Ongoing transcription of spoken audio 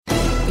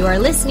You're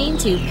listening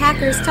to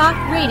Packers Talk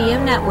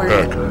Radio Network.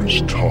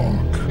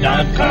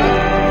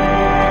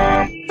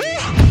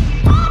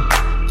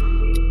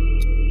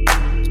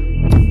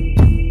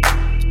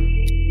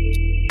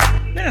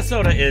 PackersTalk.com.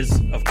 Minnesota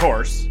is, of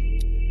course,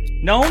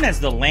 known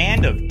as the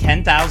land of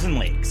 10,000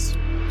 lakes.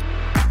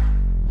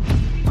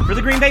 For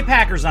the Green Bay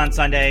Packers on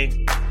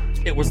Sunday,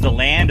 it was the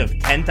land of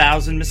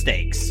 10,000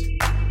 mistakes.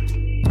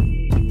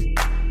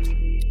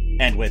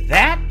 And with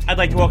that, I'd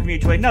like to welcome you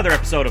to another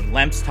episode of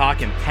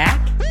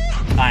LempsTalkinPack.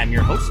 I'm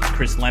your host,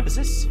 Chris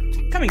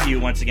Lempesis, coming to you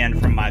once again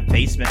from my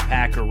basement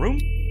Packer room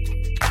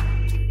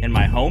in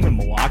my home in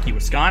Milwaukee,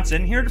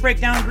 Wisconsin, here to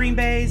break down Green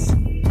Bay's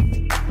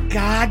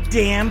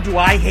goddamn do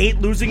I hate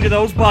losing to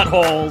those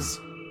buttholes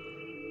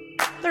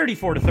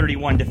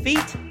 34-31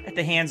 defeat at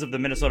the hands of the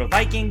Minnesota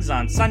Vikings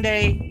on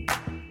Sunday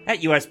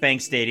at US Bank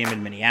Stadium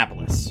in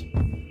Minneapolis.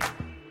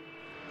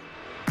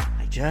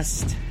 I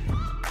just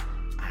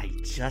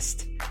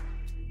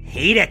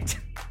hate it.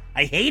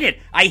 I hate it.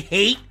 I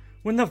hate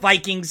when the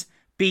Vikings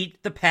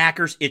beat the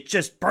Packers. It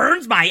just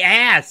burns my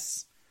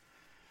ass.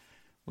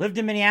 Lived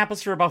in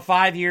Minneapolis for about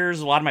 5 years.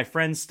 A lot of my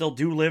friends still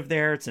do live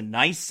there. It's a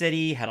nice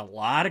city. Had a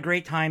lot of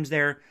great times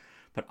there.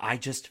 But I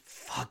just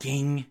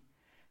fucking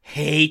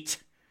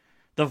hate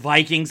the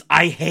Vikings.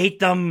 I hate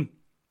them.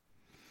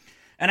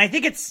 And I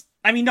think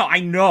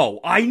I know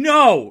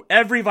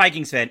every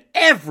Vikings fan,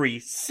 every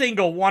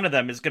single one of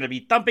them is going to be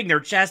thumping their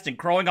chest and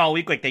crowing all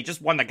week like they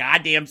just won the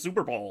goddamn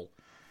Super Bowl.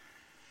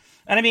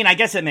 And I mean, I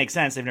guess it makes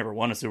sense. They've never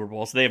won a Super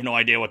Bowl, so they have no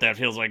idea what that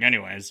feels like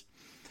anyways.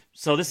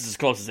 So this is as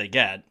close as they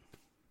get.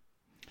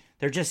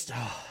 They're just,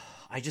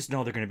 I just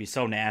know they're going to be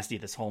so nasty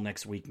this whole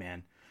next week,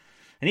 man.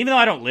 And even though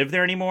I don't live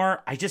there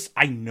anymore, I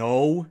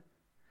know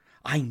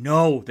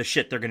the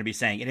shit they're going to be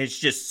saying. And it's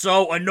just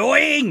so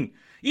annoying.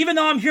 Even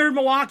though I'm here in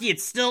Milwaukee,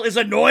 it still is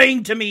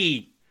annoying to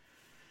me.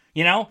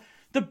 You know,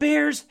 the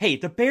Bears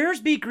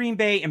beat Green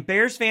Bay, and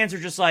Bears fans are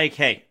just like,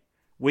 hey,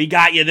 we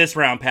got you this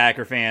round,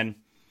 Packer fan.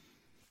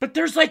 But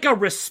there's like a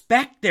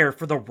respect there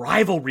for the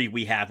rivalry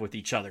we have with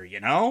each other, you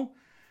know?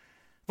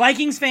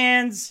 Vikings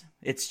fans,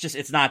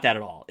 it's not that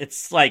at all.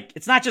 It's like,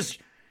 it's not just,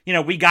 you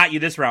know, we got you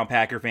this round,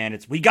 Packer fan.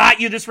 It's we got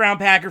you this round,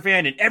 Packer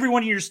fan, and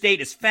everyone in your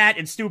state is fat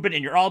and stupid,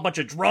 and you're all a bunch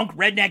of drunk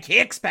redneck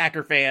hicks,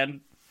 Packer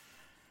fan.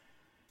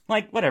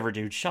 Like, whatever,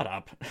 dude, shut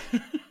up.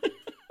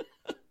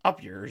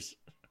 Up yours.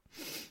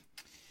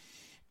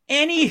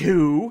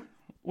 Anywho,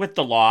 with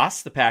the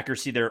loss, the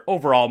Packers see their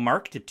overall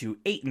mark dip to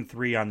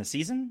 8-3 on the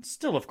season.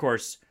 Still, of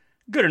course,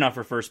 good enough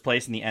for first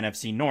place in the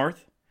NFC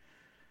North.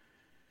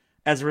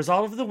 As a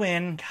result of the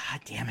win,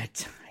 god damn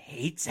it, I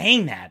hate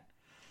saying that,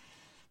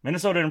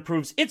 Minnesota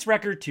improves its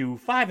record to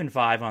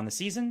 5-5 on the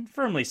season,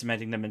 firmly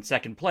cementing them in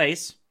second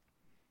place.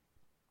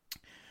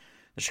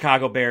 The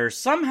Chicago Bears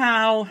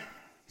somehow,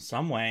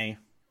 someway,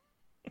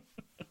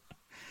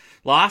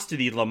 lost to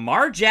the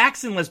Lamar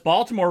Jackson-less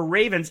Baltimore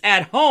Ravens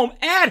at home,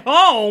 at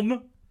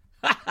home,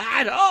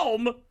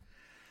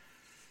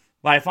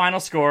 by a final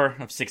score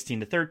of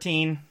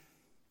 16-13.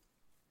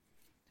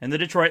 And the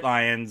Detroit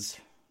Lions,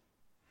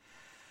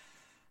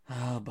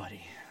 oh,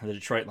 buddy, the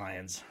Detroit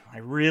Lions. I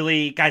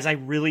really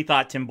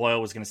thought Tim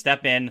Boyle was going to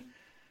step in,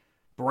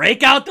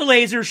 break out the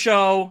laser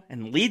show,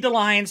 and lead the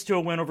Lions to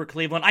a win over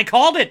Cleveland. I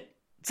called it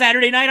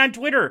Saturday night on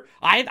Twitter.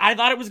 I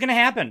thought it was going to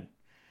happen.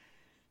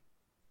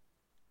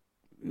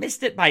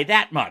 Missed it by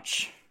that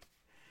much.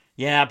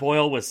 Yeah,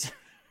 Boyle was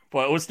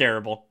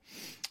terrible.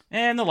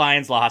 And the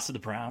Lions lost to the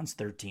Browns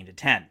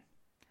 13-10.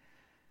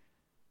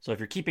 So if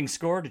you're keeping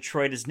score,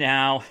 Detroit is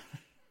now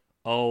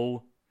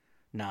 0-9-1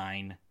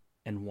 on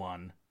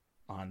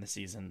the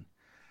season.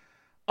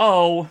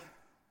 0-9-1.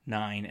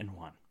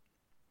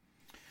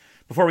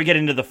 Before we get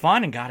into the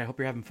fun, and God, I hope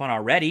you're having fun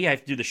already, I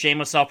have to do the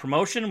shameless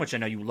self-promotion, which I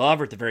know you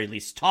love or at the very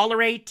least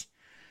tolerate.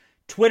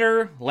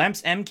 Twitter,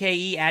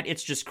 LempsMKE at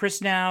It's Just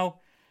Chris Now.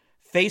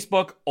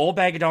 Facebook, Old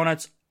Bag of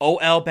Donuts,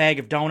 OL Bag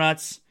of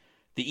Donuts.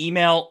 The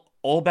email,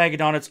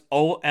 oldbagofdonuts,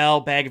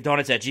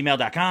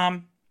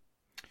 olbagofdonuts@gmail.com.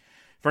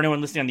 For anyone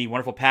listening on the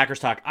wonderful Packers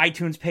Talk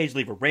iTunes page,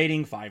 leave a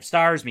rating, 5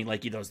 stars. Me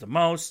like you those the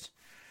most.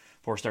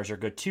 4 stars are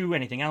good too.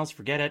 Anything else,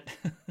 forget it.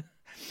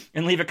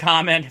 And leave a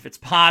comment if it's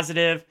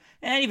positive.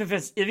 And even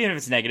if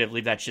it's negative,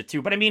 leave that shit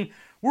too. But I mean,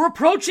 we're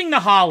approaching the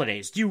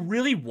holidays. Do you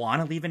really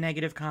want to leave a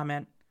negative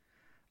comment?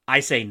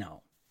 I say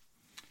no.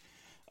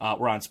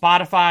 We're on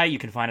Spotify. You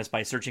can find us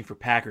by searching for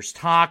Packers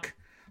Talk.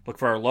 Look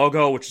for our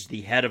logo, which is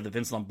the head of the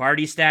Vince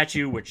Lombardi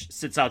statue, which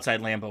sits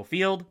outside Lambeau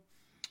Field.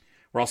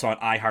 We're also on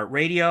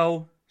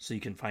iHeartRadio, so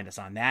you can find us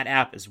on that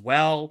app as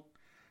well.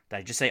 Did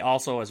I just say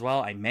also as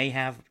well? I may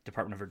have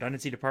Department of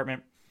Redundancy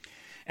Department.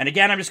 And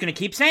again, I'm just going to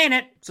keep saying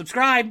it.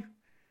 Subscribe.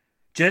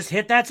 Just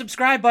hit that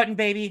subscribe button,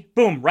 baby.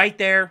 Boom, right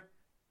there.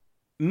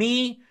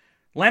 Me,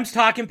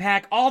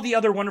 LempsTalkinPack, all the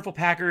other wonderful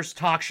Packers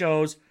talk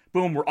shows.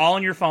 Boom, we're all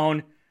on your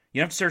phone. You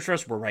don't have to search for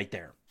us. We're right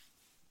there.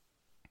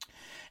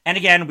 And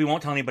again, we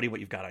won't tell anybody what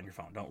you've got on your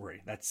phone. Don't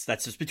worry. That's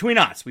just between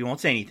us. We won't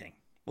say anything.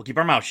 We'll keep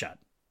our mouth shut.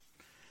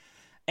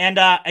 And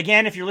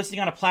again, if you're listening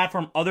on a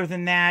platform other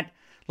than that,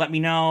 let me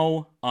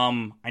know.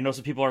 I know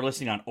some people are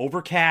listening on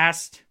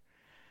Overcast.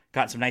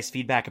 Got some nice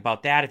feedback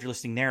about that. If you're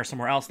listening there or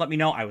somewhere else, let me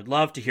know. I would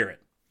love to hear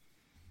it.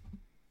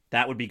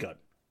 That would be good.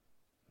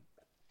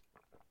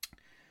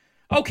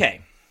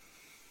 Okay,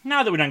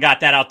 now that we done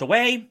got that out the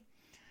way,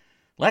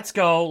 let's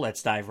go.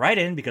 Let's dive right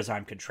in because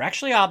I'm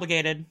contractually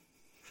obligated.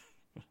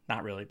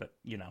 Not really, but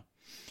you know.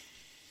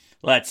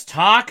 Let's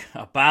talk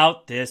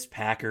about this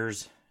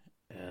Packers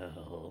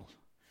L.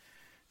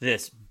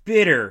 This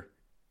bitter,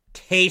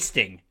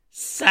 tasting,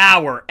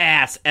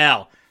 sour-ass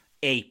L.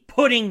 A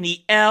putting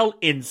the L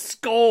in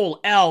skull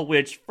L,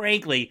 which,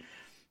 frankly,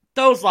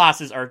 those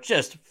losses are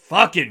just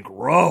fucking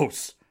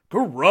gross.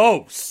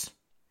 Gross.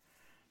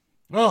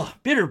 Ugh,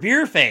 bitter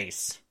beer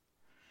face.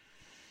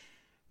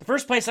 The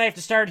first place I have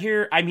to start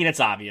here, I mean, it's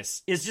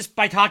obvious, is just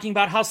by talking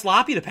about how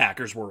sloppy the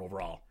Packers were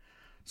overall.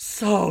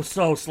 So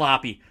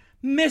sloppy.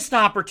 Missed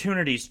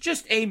opportunities.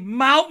 Just a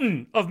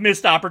mountain of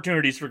missed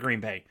opportunities for Green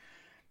Bay.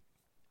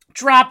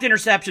 Dropped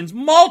interceptions.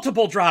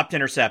 Multiple dropped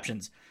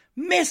interceptions.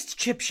 Missed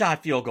chip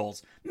shot field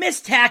goals.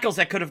 Missed tackles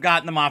that could have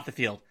gotten them off the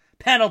field.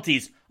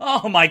 Penalties.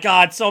 Oh my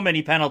God, so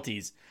many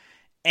penalties.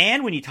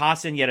 And when you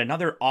toss in yet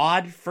another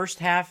odd first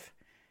half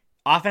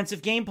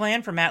offensive game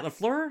plan from Matt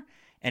LaFleur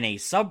and a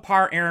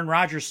subpar Aaron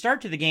Rodgers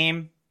start to the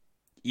game,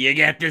 you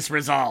get this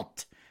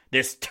result.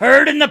 This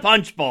turd in the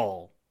punch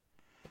bowl.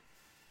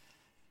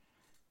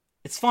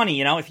 It's funny,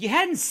 you know, if you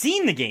hadn't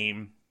seen the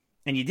game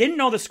and you didn't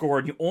know the score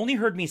and you only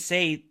heard me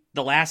say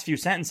the last few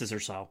sentences or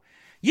so,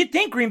 you'd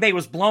think Green Bay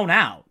was blown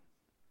out.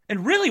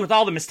 And really, with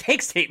all the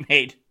mistakes they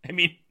made, I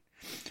mean,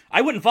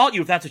 I wouldn't fault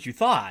you if that's what you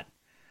thought.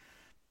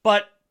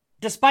 But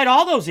despite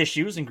all those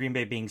issues and Green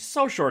Bay being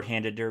so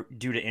shorthanded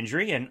due to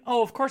injury, and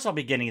of course I'll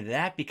be getting into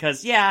that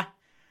because, yeah,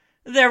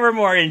 there were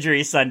more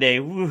injuries Sunday,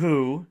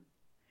 woohoo.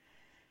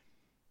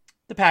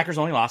 The Packers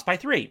only lost by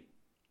 3,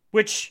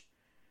 which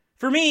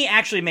for me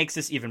actually makes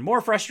this even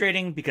more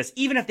frustrating because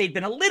even if they'd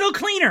been a little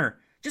cleaner,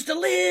 just a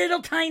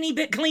little tiny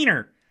bit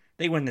cleaner,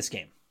 they win this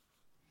game.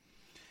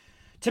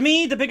 To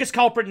me, the biggest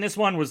culprit in this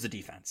one was the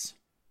defense.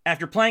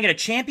 After playing at a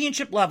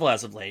championship level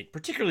as of late,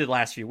 particularly the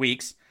last few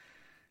weeks,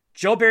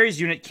 Joe Barry's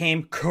unit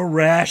came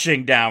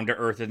crashing down to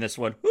earth in this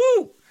one.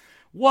 Woo!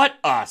 What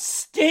a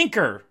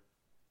stinker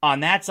on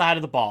that side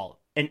of the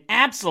ball. An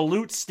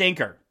absolute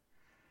stinker.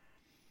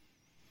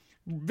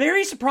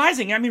 Very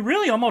surprising. I mean,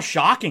 really almost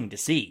shocking to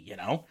see, you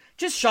know?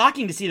 Just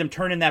shocking to see them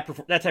turn in that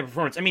type of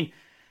performance. I mean,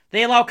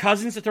 they allow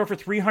Cousins to throw for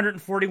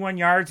 341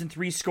 yards and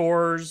 3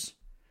 scores.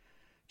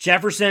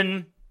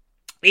 Jefferson,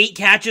 8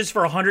 catches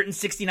for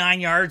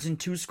 169 yards and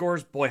 2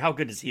 scores. Boy, how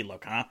good does he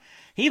look, huh?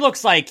 He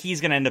looks like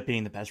he's going to end up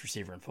being the best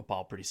receiver in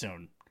football pretty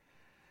soon.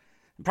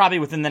 Probably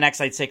within the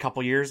next, I'd say,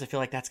 couple years. I feel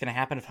like that's going to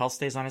happen if health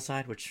stays on his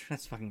side, which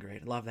that's fucking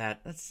great. I love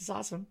that. That's just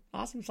awesome.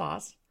 Awesome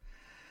sauce.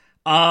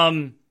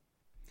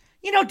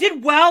 You know,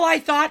 did well, I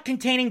thought,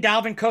 containing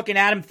Dalvin Cook and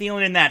Adam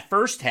Thielen in that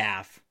first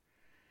half.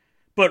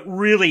 But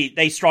really,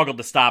 they struggled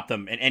to stop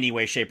them in any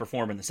way, shape, or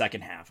form in the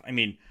second half. I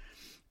mean,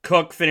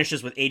 Cook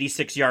finishes with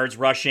 86 yards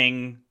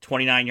rushing,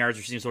 29 yards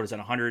receiving, so what is that,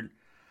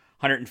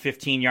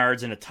 115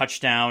 yards and a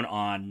touchdown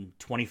on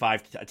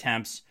 25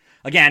 attempts.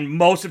 Again,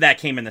 most of that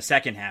came in the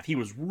second half. He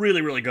was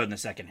really, really good in the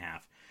second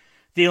half.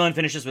 Thielen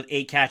finishes with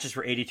 8 catches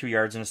for 82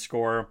 yards and a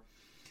score.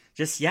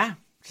 Just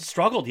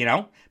struggled, you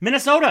know.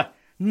 Minnesota,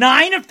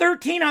 9 of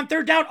 13 on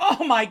third down.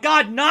 Oh my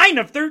God, 9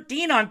 of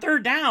 13 on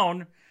third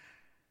down.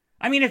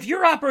 I mean, if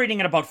you're operating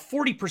at about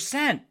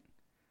 40%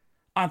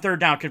 on third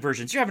down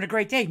conversions, you're having a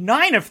great day.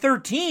 9 of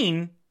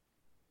 13.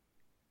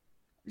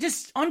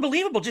 Just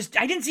unbelievable.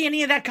 I didn't see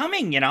any of that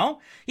coming, you know?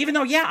 Even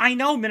though, yeah, I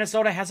know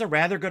Minnesota has a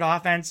rather good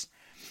offense.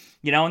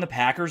 You know, and the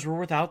Packers were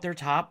without their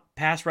top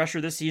pass rusher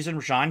this season,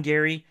 Rashawn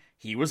Gary.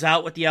 He was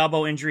out with the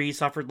elbow injury he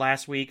suffered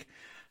last week.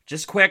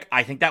 Just quick,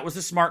 I think that was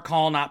a smart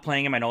call not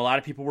playing him. I know a lot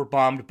of people were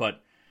bummed,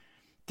 but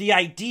the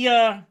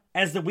idea,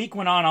 as the week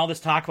went on, all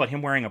this talk about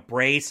him wearing a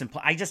brace, and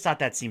I just thought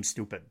that seemed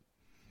stupid.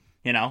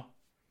 You know?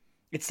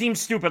 It seems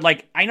stupid.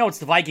 Like, I know it's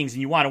the Vikings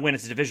and you want to win.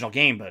 It's a divisional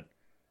game, but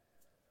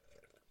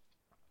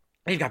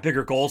they've got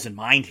bigger goals in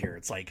mind here.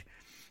 It's like,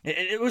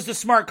 it was the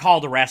smart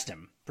call to rest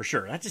him, for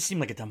sure. That just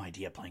seemed like a dumb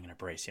idea, playing in a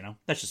brace, you know?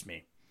 That's just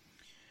me.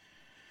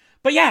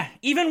 But yeah,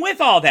 even with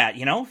all that,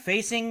 you know,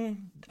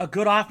 facing a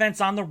good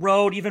offense on the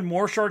road, even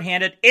more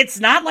shorthanded, it's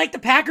not like the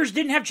Packers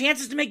didn't have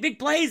chances to make big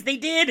plays. They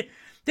did.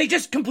 They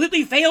just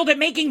completely failed at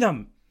making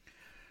them.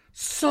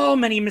 So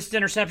many missed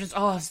interceptions.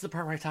 Oh, this is the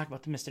part where I talk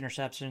about the missed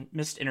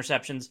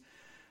interceptions.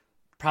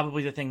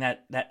 Probably the thing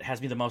that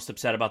has me the most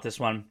upset about this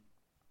one.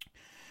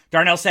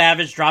 Darnell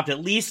Savage dropped at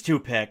least 2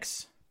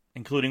 picks,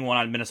 including one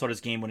on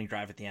Minnesota's game-winning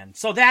drive at the end.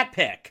 So that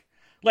pick,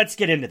 let's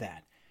get into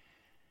that.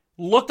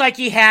 Looked like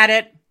he had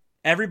it.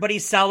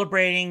 Everybody's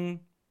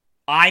celebrating.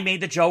 I made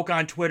the joke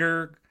on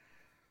Twitter.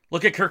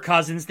 Look at Kirk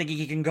Cousins thinking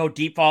he can go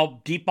deep ball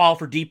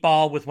for deep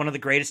ball with one of the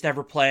greatest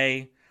ever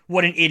play.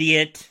 What an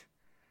idiot.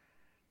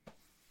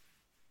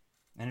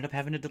 Ended up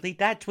having to delete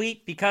that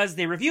tweet because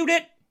they reviewed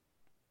it.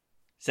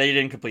 Said he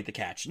didn't complete the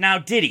catch. Now,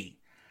 did he?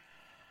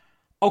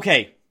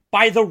 Okay,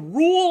 by the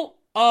rule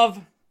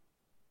of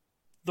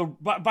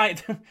by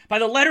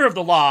the letter of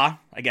the law,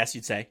 I guess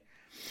you'd say,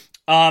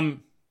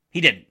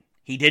 he didn't.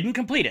 He didn't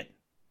complete it.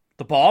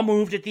 The ball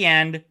moved at the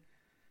end.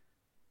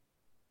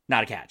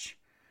 Not a catch.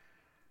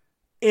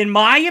 In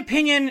my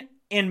opinion,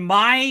 in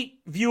my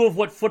view of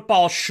what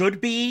football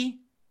should be,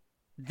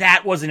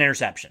 that was an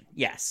interception.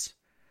 Yes.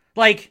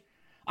 Like,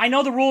 I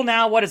know the rule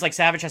now,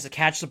 Savage has to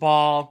catch the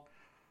ball,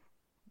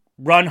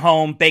 run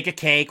home, bake a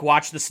cake,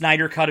 watch the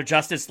Snyder Cut of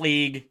Justice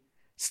League,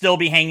 still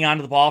be hanging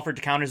onto the ball for it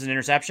to count as an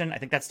interception. I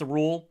think that's the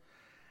rule.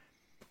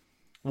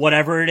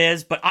 Whatever it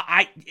is. But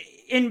I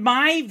in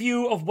my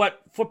view of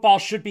what football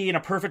should be in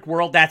a perfect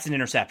world, that's an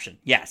interception.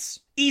 Yes.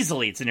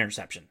 Easily it's an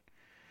interception.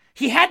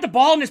 He had the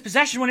ball in his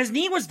possession when his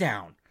knee was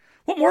down.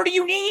 What more do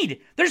you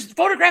need? There's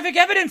photographic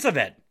evidence of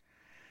it.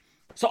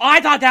 So I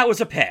thought that was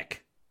a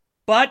pick.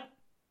 But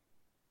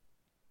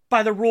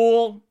by the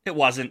rule, it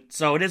wasn't.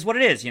 So it is what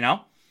it is, you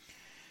know?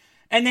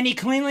 And then he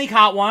cleanly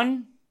caught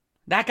one.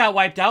 That got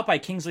wiped out by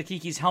Kingsley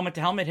Kiki's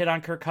helmet-to-helmet hit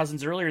on Kirk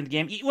Cousins earlier in the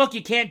game. Look,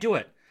 you can't do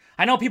it.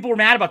 I know people were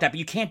mad about that, but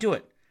you can't do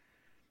it.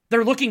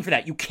 They're looking for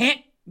that. You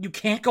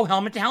can't go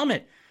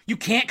helmet-to-helmet. You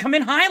can't come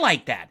in high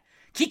like that.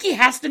 Kiki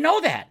has to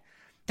know that.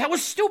 That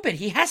was stupid.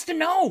 He has to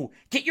know.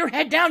 Get your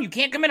head down. You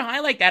can't come in high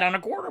like that on a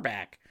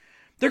quarterback.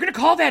 They're going to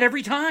call that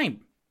every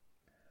time.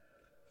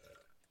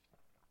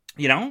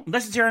 You know,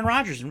 unless it's Aaron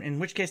Rodgers, in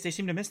which case they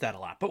seem to miss that a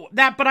lot.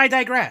 But I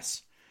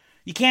digress.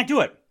 You can't do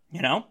it,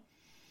 you know?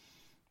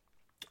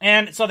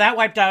 And so that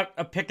wiped out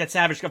a pick that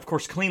Savage, of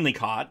course, cleanly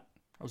caught.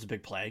 That was a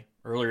big play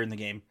earlier in the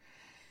game.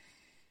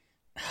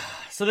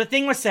 So the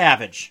thing with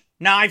Savage.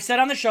 Now, I've said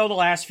on the show the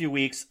last few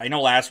weeks, I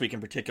know last week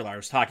in particular, I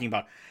was talking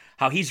about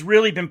how he's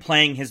really been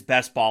playing his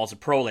best ball as a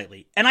pro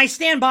lately. And I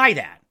stand by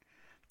that.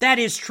 That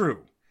is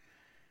true.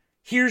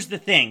 Here's the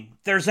thing.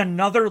 There's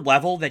another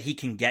level that he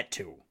can get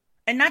to.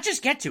 And not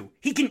just get to.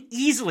 He can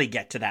easily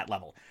get to that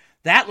level.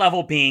 That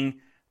level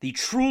being the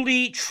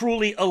truly,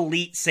 truly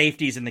elite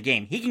safeties in the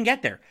game. He can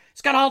get there.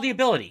 He's got all the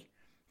ability.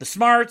 The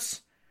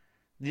smarts,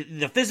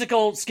 the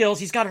physical skills.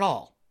 He's got it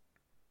all.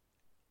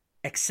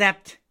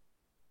 Except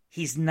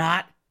he's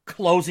not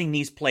closing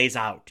these plays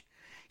out.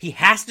 He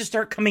has to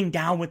start coming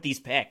down with these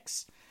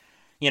picks.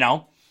 You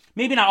know,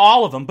 maybe not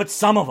all of them, but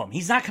some of them.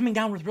 He's not coming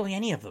down with really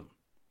any of them.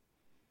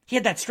 He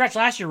had that stretch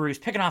last year where he was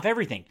picking off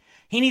everything.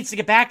 He needs to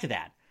get back to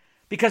that.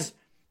 Because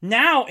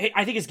now,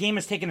 I think his game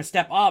has taken a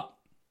step up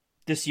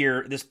this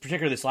year,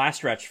 this last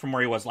stretch from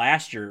where he was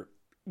last year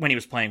when he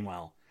was playing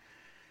well.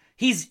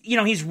 He's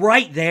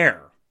right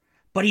there.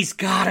 But he's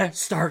got to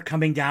start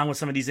coming down with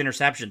some of these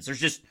interceptions.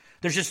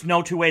 There's just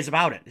no two ways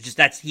about it. It's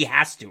just he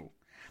has to.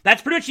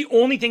 That's pretty much the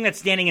only thing that's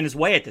standing in his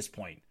way at this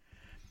point.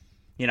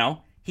 You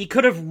know, he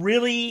could have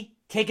really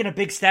taken a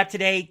big step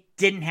today.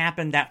 Didn't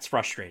happen. That's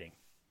frustrating.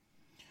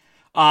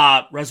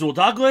 Rasul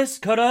Douglas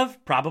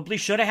probably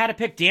should have had a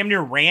pick. Damn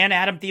near ran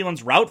Adam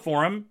Thielen's route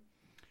for him.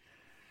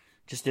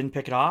 Just didn't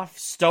pick it off.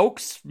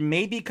 Stokes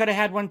maybe could have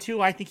had one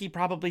too. I think he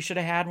probably should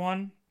have had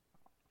one.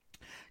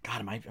 God,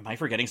 am I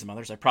forgetting some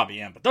others? I probably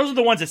am. But those are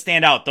the ones that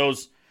stand out.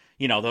 Those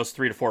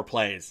 3 to 4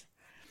 plays.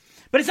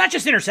 But it's not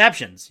just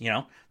interceptions, you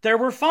know. There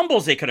were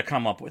fumbles they could have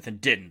come up with and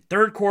didn't.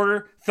 Third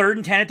quarter, 3rd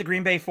and 10 at the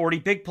Green Bay 40.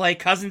 Big play.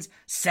 Cousins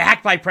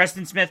sacked by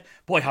Preston Smith.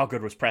 Boy, how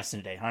good was Preston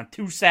today, huh?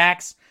 2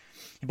 sacks.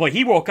 Boy,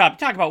 he woke up.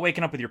 Talk about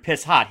waking up with your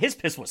piss hot. His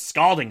piss was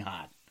scalding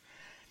hot.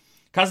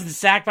 Cousins is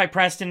sacked by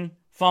Preston.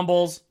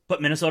 Fumbles.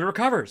 But Minnesota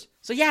recovers.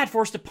 So yeah, it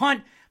forced a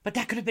punt. But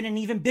that could have been an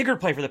even bigger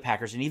play for the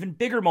Packers. An even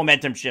bigger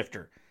momentum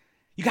shifter.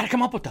 You got to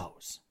come up with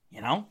those.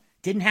 You know?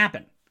 Didn't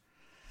happen.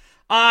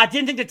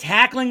 Didn't think the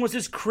tackling was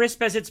as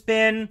crisp as it's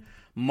been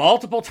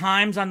multiple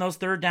times on those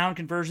 3rd down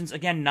conversions.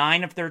 Again,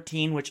 9 of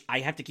 13, which I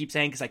have to keep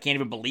saying because I can't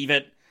even believe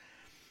it.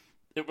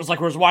 It was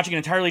like we was watching an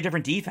entirely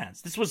different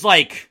defense. This was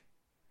like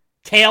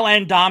tail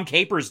end Dom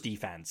Capers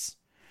defense.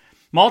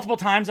 Multiple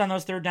times on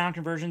those 3rd down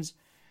conversions.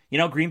 You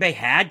know, Green Bay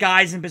had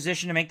guys in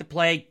position to make the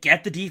play,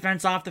 get the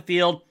defense off the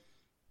field.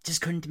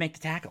 Just couldn't make the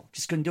tackle.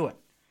 Just couldn't do it.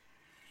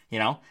 You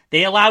know,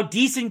 they allowed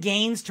decent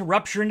gains to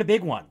rupture into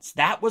big ones.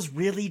 That was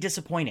really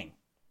disappointing.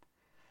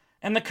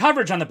 And the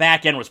coverage on the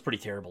back end was pretty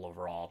terrible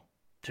overall,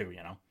 too,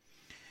 you know.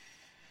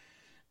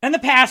 And the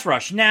pass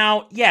rush.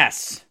 Now,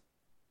 yes,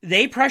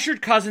 they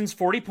pressured Cousins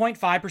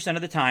 40.5%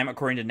 of the time,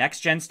 according to Next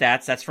Gen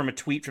Stats. That's from a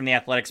tweet from the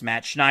Athletics'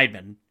 Matt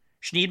Schneidman.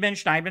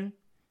 Schneidman?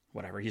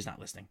 Whatever, he's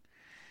not listening.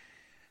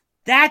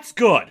 That's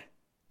good.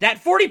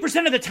 That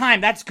 40% of the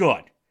time, that's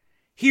good.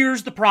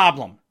 Here's the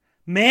problem.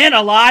 Man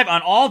alive,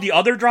 on all the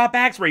other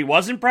dropbacks where he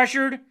wasn't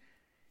pressured,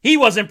 he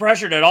wasn't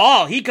pressured at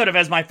all. He could have,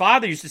 as my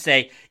father used to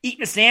say,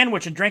 eaten a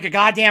sandwich and drank a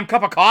goddamn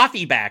cup of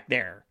coffee back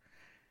there.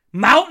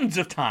 Mountains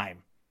of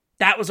time.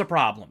 That was a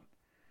problem.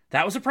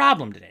 That was a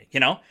problem today, you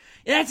know?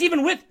 And that's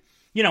even with,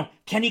 you know,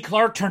 Kenny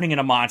Clark turning in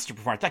a monster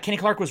performance. Thought Kenny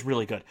Clark was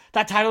really good.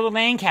 Thought Tyler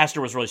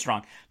Lancaster was really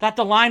strong. Thought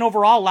the line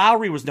overall,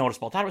 Lowry was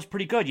noticeable. Thought it was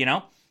pretty good, you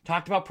know?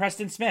 Talked about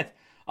Preston Smith.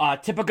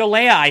 Tipa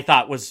Galea, I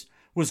thought, was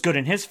good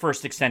in his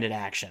first extended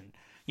action.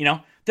 You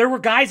know, there were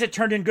guys that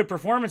turned in good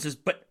performances,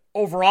 but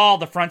overall,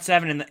 the front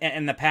seven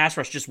and the pass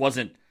rush just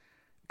wasn't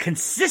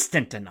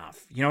consistent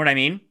enough. You know what I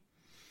mean?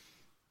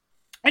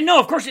 And no,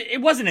 of course,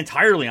 it wasn't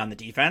entirely on the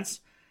defense.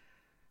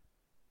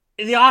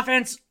 The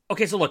offense,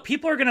 Okay, so look,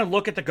 people are going to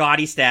look at the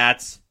gaudy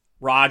stats.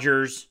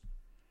 Rodgers,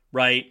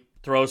 right?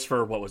 Throws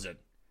for,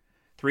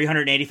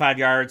 385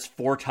 yards,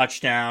 4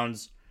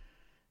 touchdowns.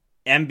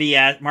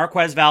 MVS,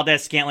 Marquez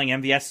Valdez-Scantling,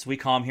 MVS, as we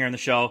call him here in the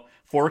show,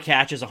 4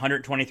 catches,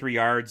 123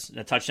 yards, and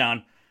a touchdown.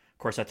 Of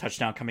course, that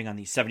touchdown coming on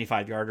the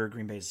 75-yarder,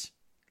 Green Bay's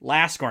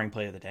last scoring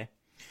play of the day.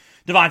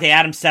 Devontae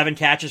Adams, 7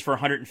 catches for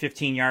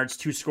 115 yards,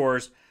 2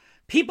 scores.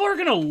 People are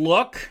going to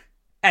look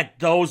at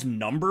those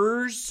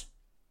numbers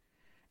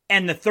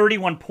and the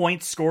 31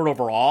 points scored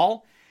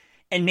overall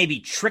and maybe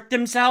trick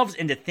themselves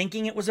into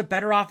thinking it was a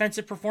better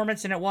offensive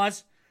performance than it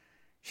was.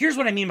 Here's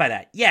what I mean by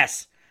that.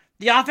 Yes,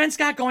 the offense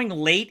got going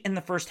late in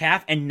the first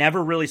half and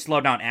never really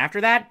slowed down after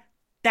that.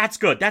 That's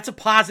good. That's a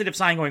positive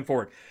sign going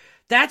forward.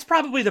 That's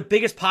probably the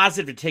biggest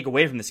positive to take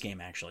away from this game,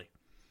 actually.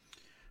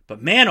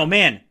 But man, oh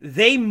man,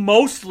 they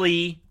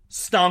mostly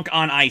stunk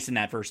on ice in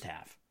that first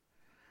half.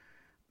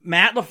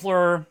 Matt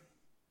LaFleur.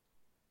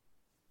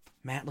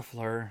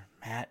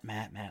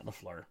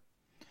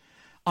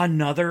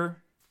 Another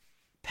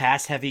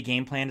pass-heavy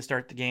game plan to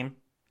start the game?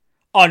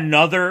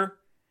 Another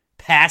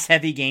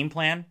pass-heavy game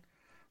plan?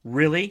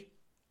 Really?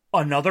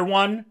 Another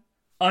one?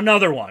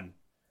 Another one.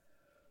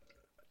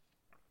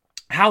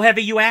 How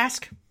heavy, you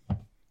ask?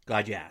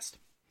 Glad you asked.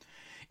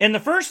 In the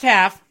first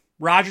half,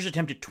 Rodgers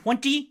attempted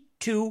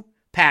 22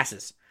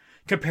 passes,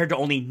 compared to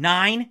only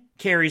 9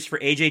 carries for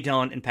A.J.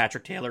 Dillon and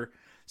Patrick Taylor,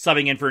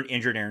 subbing in for an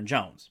injured Aaron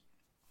Jones.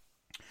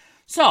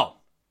 So,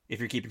 if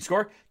you're keeping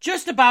score,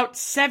 just about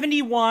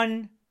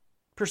 71%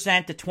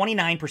 to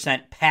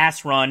 29%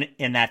 pass run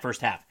in that first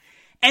half.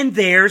 And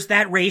there's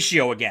that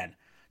ratio again.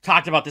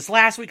 Talked about this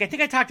last week. I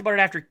think I talked about it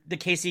after the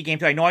KC game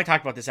too. I know I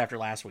talked about this after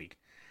last week.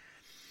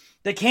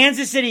 The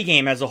Kansas City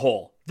game as a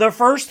whole. The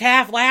first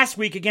half last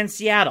week against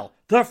Seattle.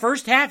 The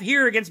first half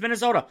here against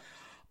Minnesota.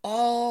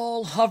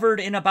 All hovered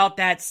in about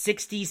that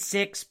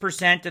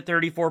 66% to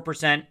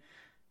 34%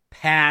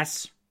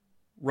 pass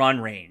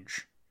run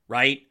range.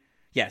 Right?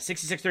 Yeah,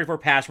 66-34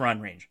 pass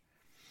run range.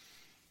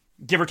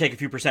 Give or take a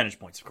few percentage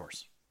points, of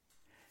course.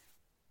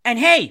 And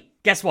hey,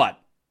 guess what?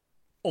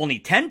 Only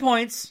 10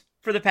 points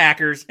for the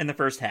Packers in the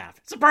first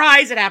half.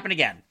 Surprise, it happened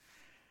again.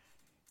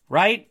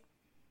 Right?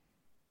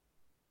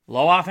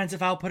 Low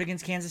offensive output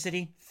against Kansas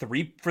City.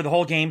 3 for the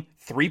whole game.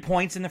 3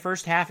 points in the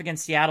first half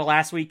against Seattle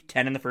last week.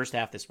 10 in the first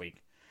half this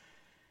week.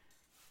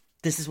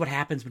 This is what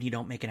happens when you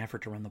don't make an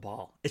effort to run the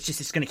ball.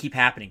 It's going to keep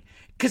happening.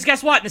 Because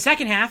guess what? In the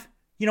second half,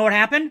 you know what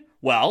happened?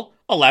 Well,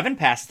 11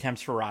 pass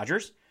attempts for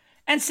Rodgers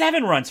and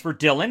 7 runs for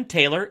Dillon,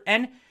 Taylor,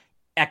 and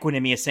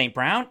Equinemius St.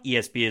 Brown,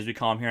 ESB as we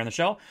call him here on the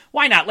show.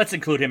 Why not? Let's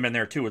include him in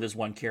there too with his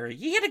 1 carry.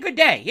 He had a good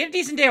day. He had a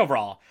decent day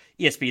overall.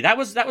 ESB, that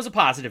was a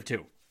positive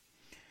too.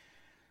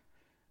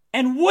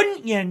 And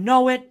wouldn't you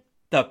know it,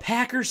 the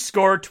Packers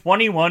scored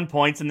 21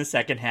 points in the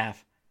second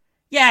half.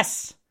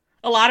 Yes,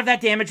 a lot of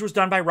that damage was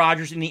done by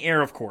Rodgers in the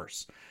air, of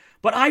course.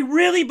 But I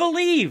really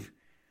believe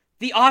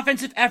the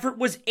offensive effort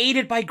was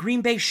aided by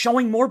Green Bay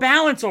showing more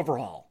balance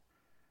overall.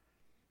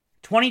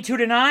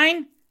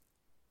 22-9,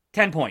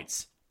 10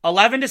 points.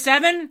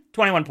 11-7,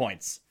 21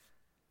 points.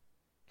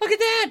 Look at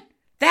that.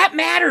 That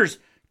matters.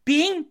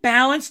 Being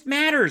balanced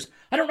matters.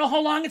 I don't know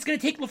how long it's going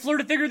to take LaFleur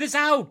to figure this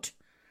out,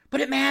 but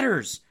it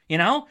matters, you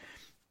know?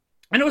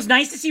 And it was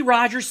nice to see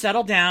Rodgers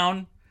settle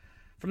down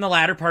from the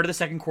latter part of the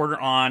second quarter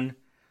on,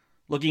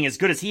 looking as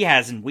good as he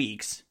has in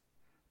weeks.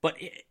 But,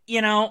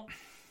 you know,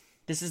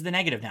 this is the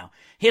negative now.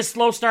 His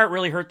slow start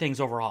really hurt things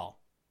overall.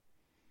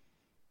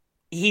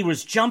 He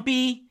was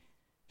jumpy.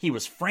 He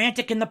was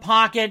frantic in the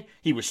pocket.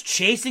 He was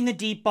chasing the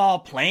deep ball,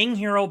 playing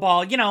hero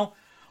ball. You know,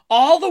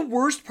 all the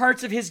worst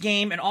parts of his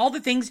game and all the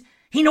things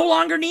he no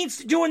longer needs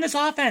to do in this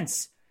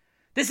offense.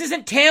 This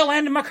isn't tail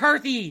end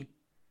McCarthy.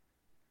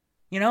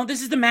 You know,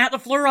 this is the Matt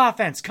LaFleur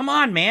offense. Come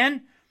on,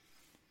 man.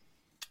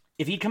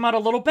 If he'd come out a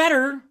little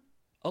better,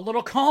 a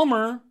little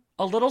calmer,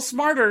 a little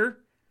smarter,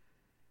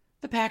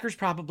 the Packers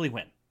probably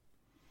win.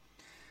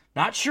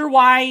 Not sure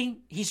why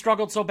he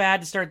struggled so bad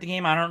to start the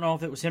game. I don't know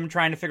if it was him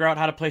trying to figure out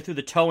how to play through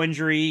the toe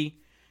injury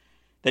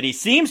that he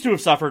seems to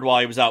have suffered while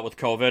he was out with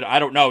COVID. I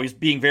don't know. He's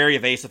being very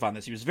evasive on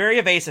this. He was very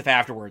evasive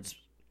afterwards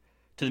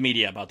to the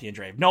media about the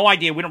injury. I have no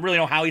idea. We don't really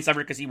know how he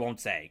suffered because he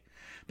won't say.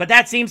 But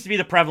that seems to be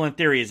the prevalent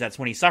theory, is that's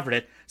when he suffered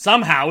it.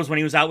 Somehow is when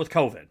he was out with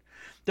COVID.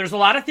 There's a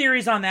lot of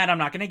theories on that. I'm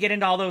not going to get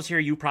into all those here.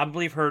 You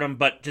probably have heard them,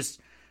 but just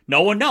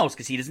no one knows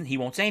because he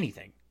won't say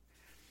anything.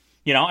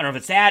 You know, I don't know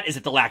if it's that. Is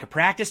it the lack of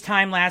practice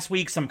time last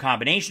week? Some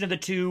combination of the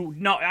two?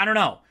 No, I don't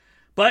know.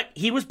 But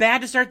he was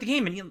bad to start the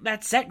game, and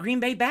that set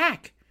Green Bay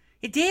back.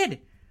 It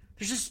did.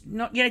 There's just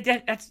no, it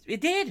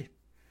did.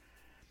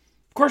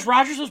 Of course,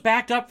 Rodgers was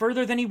backed up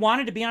further than he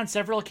wanted to be on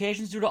several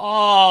occasions due to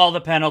all the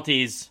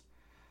penalties.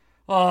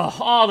 Oh,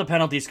 all the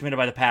penalties committed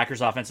by the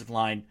Packers offensive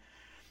line.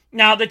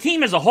 Now, the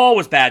team as a whole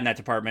was bad in that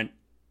department.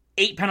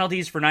 8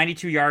 penalties for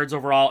 92 yards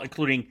overall,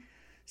 including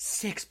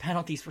 6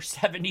 penalties for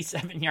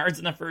 77 yards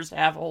in the first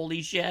half.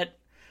 Holy shit.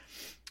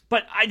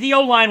 But the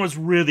O-line was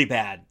really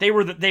bad. They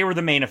were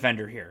the main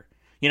offender here.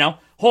 You know,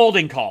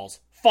 holding calls,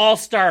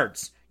 false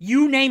starts,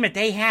 you name it,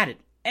 they had it.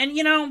 And,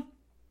 you know,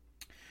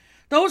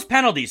 Those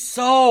penalties,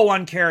 so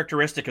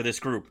uncharacteristic of this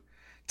group,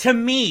 to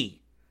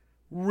me,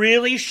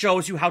 really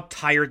shows you how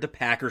tired the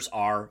Packers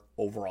are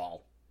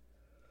overall.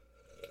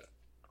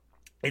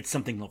 It's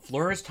something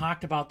LaFleur has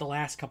talked about the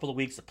last couple of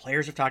weeks. The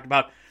players have talked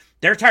about.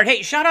 They're tired.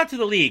 Hey, shout out to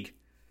the league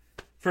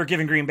for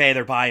giving Green Bay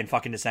their bye in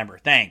fucking December.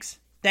 Thanks.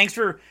 Thanks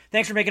for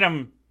making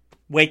them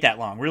wait that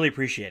long. Really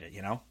appreciate it,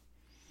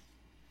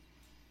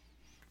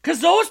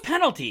 Because those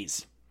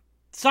penalties,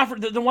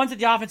 the ones that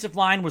the offensive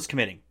line was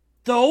committing,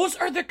 those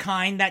are the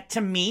kind that,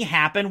 to me,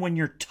 happen when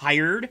you're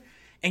tired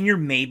and you're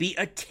maybe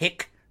a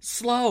tick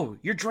slow.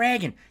 You're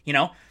dragging,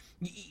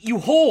 You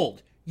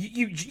hold.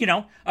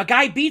 A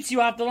guy beats you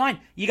off the line.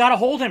 You got to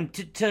hold him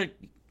to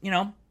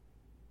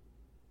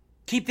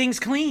keep things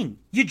clean.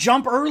 You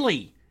jump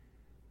early.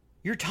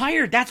 You're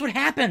tired. That's what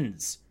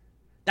happens.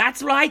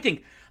 That's what I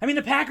think. I mean,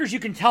 the Packers, you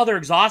can tell they're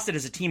exhausted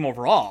as a team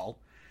overall.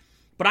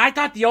 But I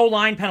thought the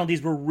O-line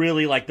penalties were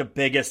really like the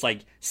biggest,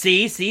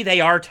 see,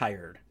 they are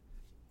tired.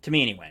 To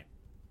me, anyway.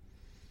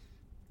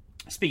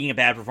 Speaking of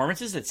bad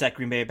performances that set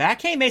Green Bay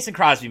back, hey, Mason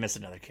Crosby missed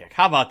another kick.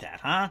 How about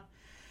that, huh?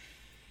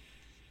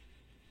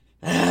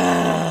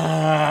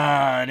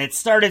 And it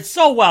started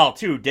so well,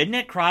 too, didn't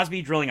it?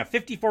 Crosby drilling a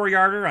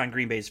 54-yarder on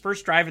Green Bay's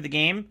first drive of the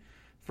game.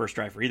 First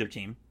drive for either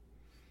team.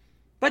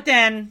 But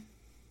then,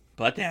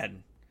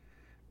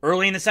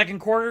 early in the second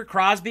quarter,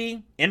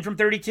 Crosby in from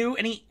 32,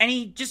 and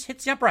he just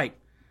hits the upright.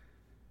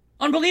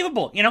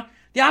 Unbelievable.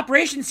 The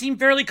operation seemed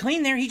fairly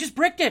clean there. He just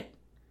bricked it.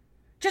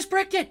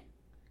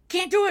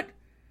 Can't do it.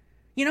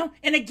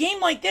 In a game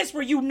like this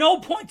where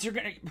points are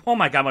going to... Oh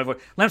my God, my voice.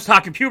 Lem's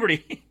talking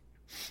puberty.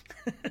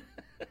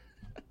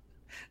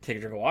 Take a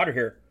drink of water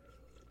here.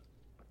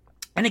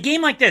 In a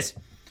game like this,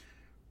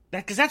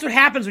 because that's what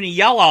happens when you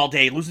yell all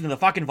day, losing to the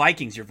fucking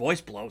Vikings, your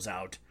voice blows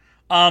out.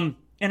 In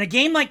a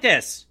game like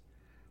this,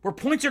 where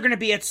points are going to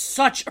be at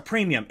such a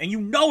premium, and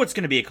it's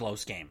going to be a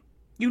close game.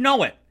 You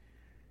know it.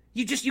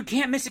 You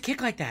can't miss a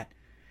kick like that.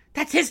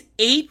 That's his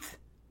 8th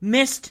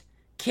missed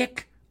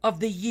kick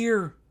of the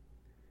year.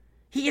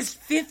 He is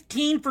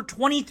 15 for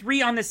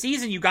 23 on the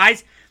season, you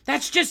guys.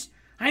 That's just...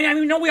 I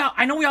know we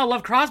all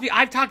love Crosby.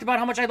 I've talked about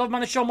how much I love him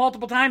on the show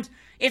multiple times.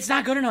 It's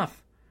not good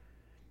enough.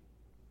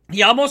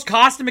 He almost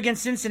cost them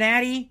against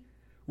Cincinnati.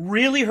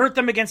 Really hurt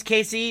them against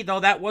KC,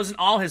 though that wasn't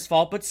all his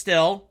fault, but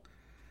still.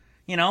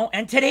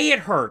 And today it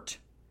hurt.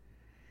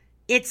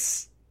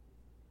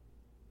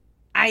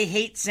 I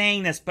hate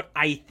saying this, but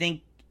I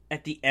think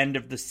at the end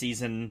of the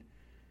season,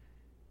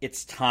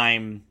 it's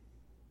time.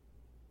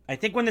 I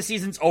think when the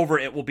season's over,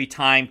 it will be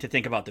time to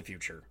think about the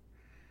future.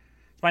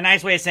 It's my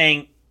nice way of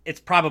saying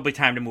it's probably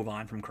time to move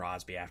on from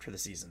Crosby after the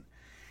season.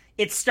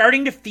 It's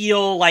starting to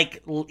feel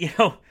like,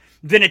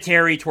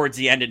 Vinatieri towards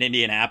the end in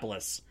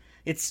Indianapolis.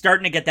 It's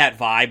starting to get that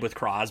vibe with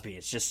Crosby.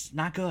 It's just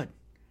not good.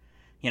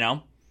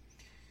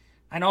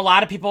 I know a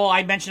lot of people,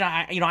 I mentioned,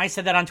 I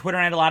said that on Twitter,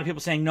 and I had a lot of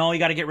people saying, no, you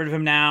got to get rid of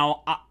him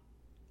now.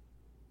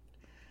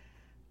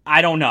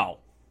 I don't know.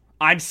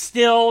 I'm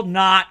still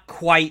not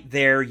quite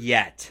there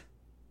yet.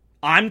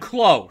 I'm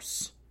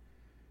close.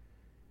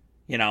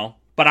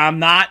 But I'm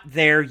not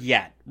there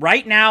yet.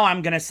 Right now,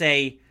 I'm going to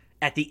say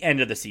at the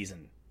end of the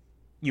season,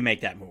 you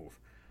make that move.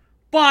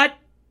 But,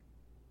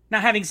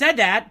 now having said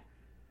that,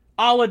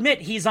 I'll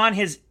admit he's on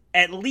his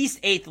at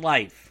least 8th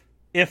life,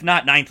 if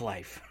not 9th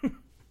life.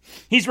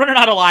 He's running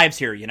out of lives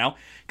here,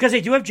 Because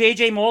they do have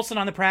J.J. Molson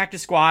on the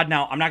practice squad.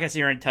 Now, I'm not going to sit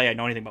here and tell you I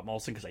know anything about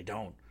Molson, because I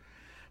don't.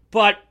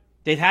 But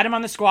they've had him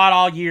on the squad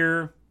all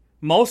year,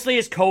 mostly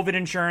as COVID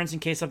insurance in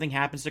case something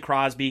happens to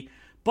Crosby.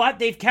 But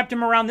they've kept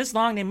him around this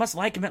long. They must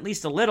like him at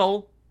least a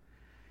little.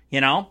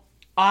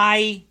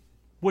 I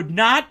would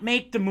not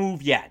make the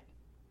move yet.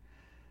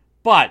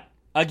 But,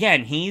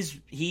 again,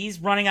 he's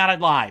running out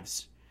of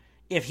lives.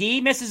 If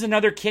he misses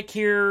another kick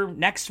here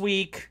next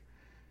week,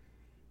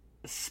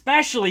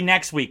 especially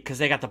next week, because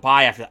they got the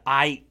bye after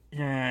that,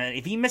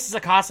 if he misses a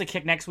costly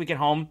kick next week at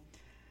home,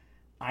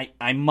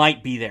 I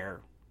might be there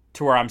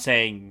to where I'm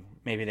saying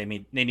maybe they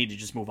need to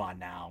just move on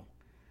now.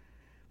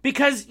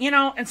 Because,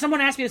 and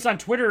someone asked me this on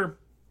Twitter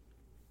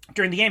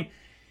during the game,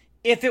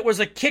 if it was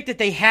a kick that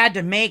they had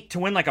to make to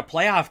win like a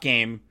playoff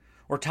game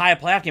or tie a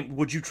playoff game,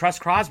 would you trust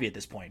Crosby at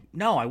this point?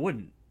 No, I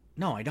wouldn't.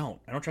 No, I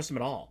don't. I don't trust him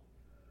at all.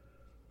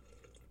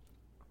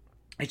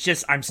 It's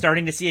just, I'm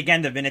starting to see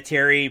again the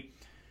Vinatieri,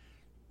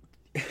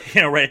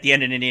 right at the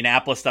end in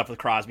Indianapolis stuff with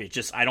Crosby. It's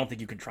just, I don't think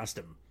you can trust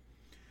him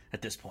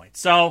at this point.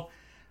 So,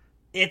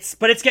 it's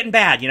getting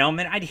bad, I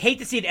mean, I'd hate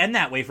to see it end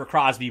that way for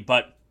Crosby,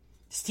 but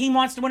this team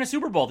wants to win a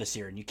Super Bowl this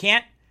year, and you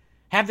can't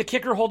have the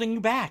kicker holding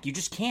you back. You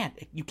just can't.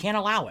 You can't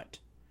allow it.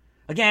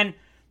 Again,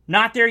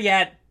 not there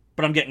yet,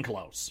 but I'm getting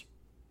close.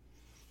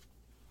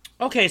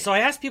 Okay, so I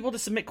asked people to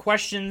submit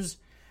questions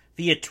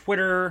via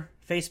Twitter,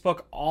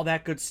 Facebook, all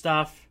that good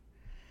stuff.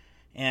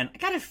 And I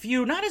got a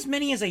few, not as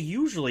many as I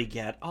usually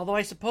get, although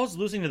I suppose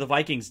losing to the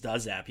Vikings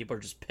does that. People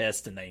are just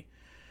pissed and they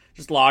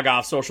just log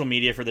off social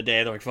media for the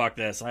day. They're like, fuck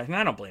this. I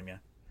don't blame you.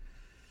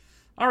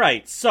 All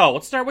right, so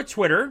let's start with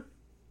Twitter.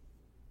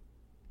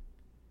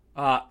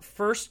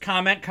 First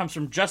comment comes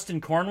from Justin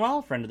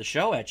Cornwell, friend of the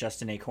show, at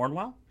Justin A.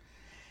 Cornwell.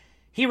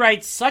 He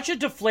writes, such a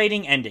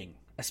deflating ending,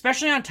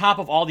 especially on top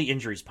of all the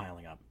injuries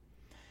piling up.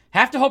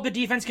 Have to hope the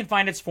defense can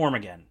find its form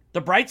again. The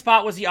bright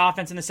spot was the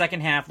offense in the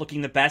second half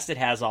looking the best it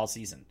has all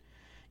season,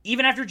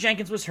 even after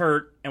Jenkins was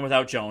hurt and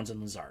without Jones and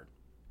Lazard.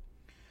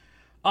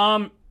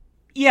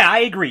 Yeah, I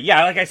agree.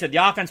 Yeah, like I said,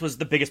 the offense was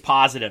the biggest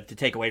positive to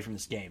take away from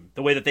this game.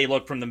 The way that they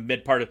looked from the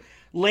mid part of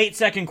late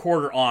second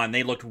quarter on,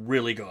 they looked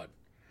really good.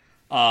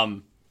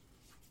 Got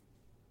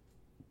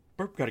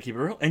to keep it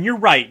real. And you're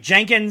right,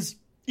 Jenkins,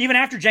 even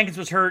after Jenkins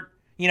was hurt,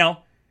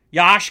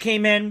 Yash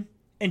came in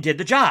and did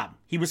the job.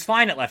 He was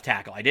fine at left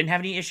tackle. I didn't have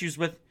any issues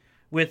with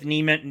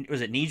Neiman. Was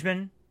it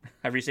Nijman?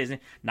 However you say his name.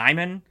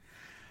 Neiman.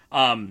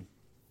 I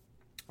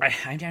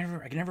can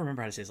never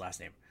remember how to say his last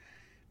name.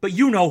 But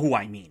you know who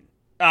I mean.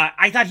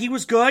 I thought he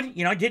was good.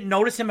 I didn't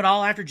notice him at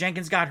all after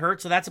Jenkins got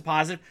hurt, so that's a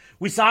positive.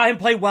 We saw him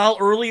play well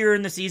earlier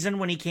in the season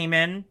when he came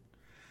in,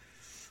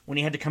 when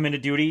he had to come into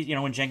duty,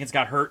 when Jenkins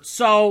got hurt.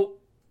 So,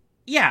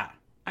 yeah,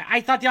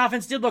 I thought the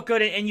offense did look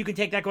good, and you can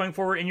take that going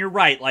forward, and you're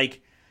right.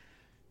 Like,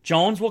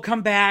 Jones will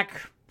come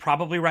back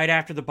probably right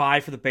after the bye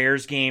for the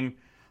Bears game.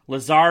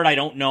 Lazard, I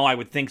don't know. I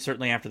would think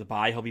certainly after the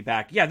bye he'll be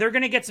back. Yeah, they're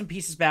going to get some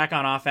pieces back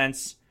on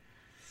offense.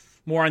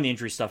 More on the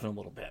injury stuff in a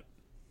little bit.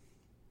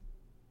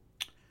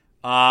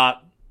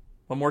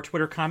 One more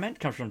Twitter comment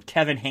comes from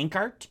Kevin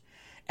Hankart,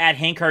 at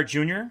Hankart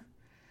Jr.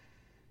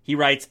 He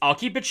writes, I'll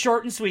keep it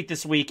short and sweet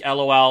this week,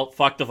 LOL,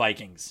 fuck the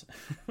Vikings.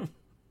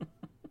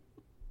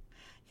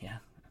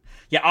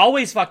 Yeah,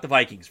 always fuck the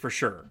Vikings, for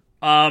sure.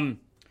 I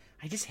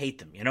just hate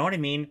them, you know what I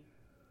mean?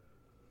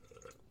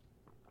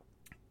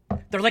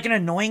 They're like an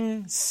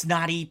annoying,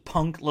 snotty,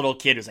 punk little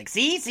kid who's like,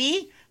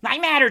 see, I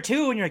matter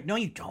too. And you're like, no,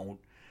 you don't.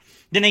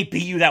 Then they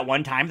beat you that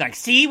one time. They're like,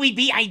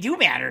 see, I do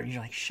matter. And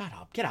you're like, shut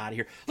up, get out of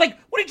here. Like,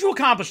 what did you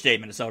accomplish today,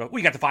 Minnesota?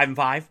 You got to 5-5?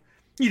 You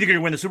think you're going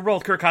to win the Super Bowl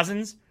with Kirk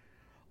Cousins?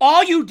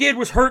 All you did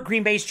was hurt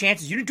Green Bay's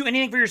chances. You didn't do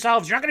anything for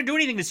yourselves. You're not going to do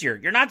anything this year.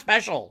 You're not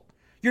special.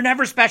 You're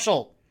never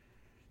special.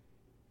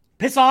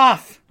 Piss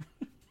off.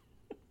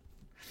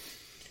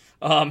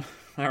 All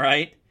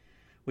right.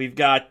 We've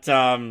got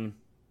a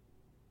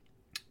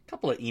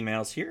couple of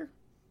emails here.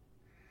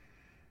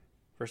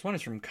 First one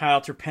is from Kyle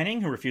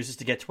Terpenning, who refuses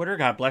to get Twitter.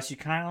 God bless you,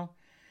 Kyle.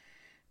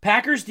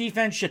 Packers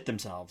defense shit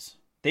themselves.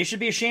 They should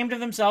be ashamed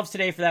of themselves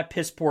today for that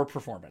piss-poor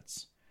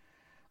performance.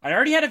 I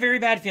already had a very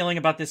bad feeling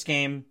about this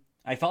game.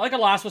 I felt like a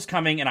loss was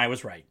coming, and I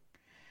was right.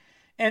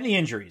 And the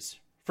injuries.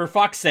 For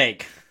fuck's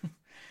sake.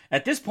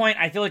 At this point,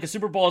 I feel like a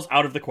Super Bowl is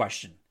out of the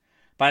question.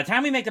 By the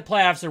time we make the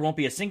playoffs, there won't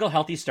be a single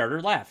healthy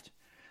starter left.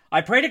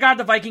 I pray to God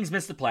the Vikings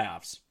miss the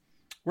playoffs.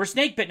 We're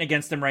snake-bitten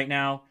against them right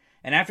now,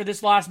 and after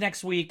this loss,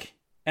 next week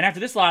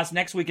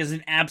is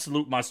an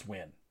absolute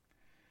must-win.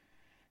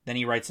 Then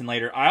he writes in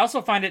later, I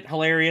also find it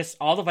hilarious,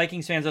 all the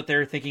Vikings fans out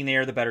there thinking they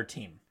are the better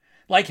team.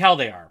 Like hell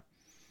they are.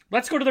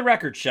 Let's go to the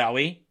record, shall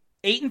we?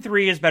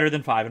 8-3 is better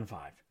than 5-5.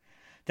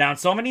 Down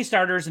so many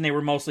starters and they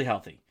were mostly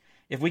healthy.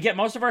 If we get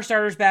most of our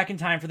starters back in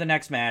time for the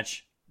next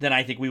match, then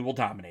I think we will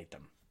dominate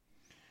them.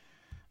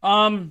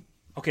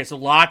 Okay, so a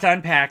lot to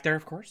unpack there,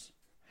 of course.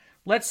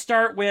 Let's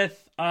start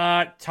with,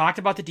 talked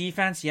about the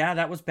defense. Yeah,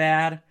 that was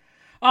bad.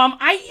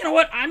 You know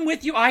what? I'm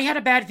with you. I had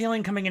a bad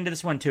feeling coming into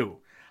this one too.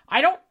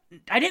 I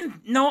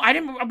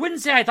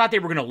wouldn't say I thought they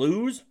were going to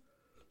lose.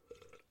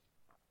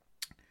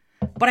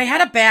 But I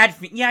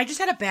just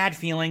had a bad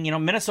feeling.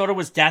 Minnesota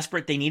was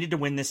desperate. They needed to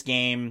win this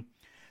game.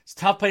 It's a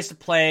tough place to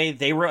play.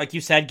 They were, like you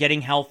said,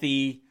 getting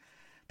healthy.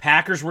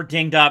 Packers were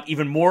dinged up,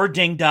 even more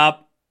dinged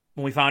up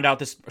when we found out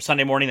this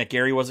Sunday morning that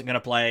Gary wasn't going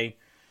to play.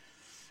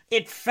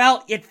 It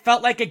felt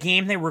like a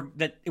game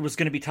that it was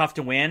going to be tough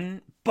to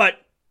win, but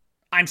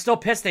I'm still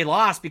pissed they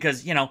lost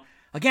because,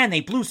 again,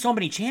 they blew so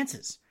many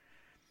chances.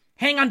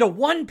 Hang on to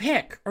one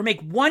pick or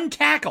make one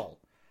tackle,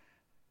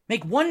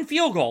 make one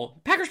field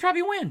goal, Packers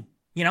probably win.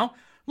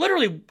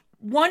 Literally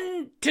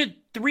 1 to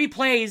 3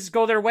 plays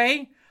go their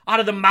way out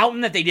of the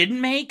mountain that they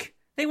didn't make.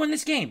 They win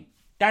this game.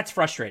 That's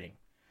frustrating.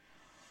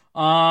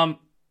 Let's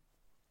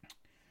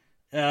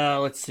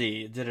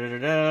see.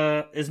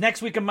 Is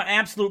next week an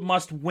absolute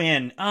must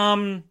win?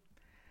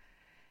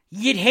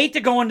 You'd hate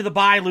to go into the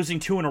bye losing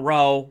 2 in a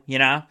row,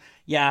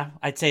 Yeah,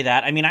 I'd say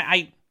that. I mean,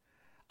 I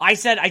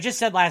just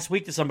said last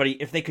week to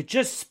somebody, if they could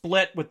just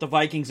split with the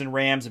Vikings and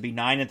Rams and be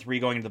 9-3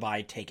 going into the bye,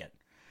 I'd take it.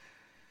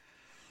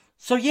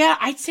 So yeah,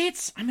 I'd say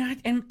it's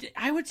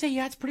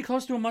pretty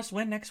close to a must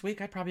win next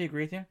week. I'd probably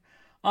agree with you.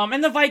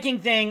 And the Viking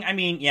thing,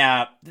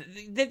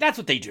 that's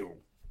what they do.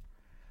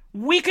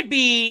 We could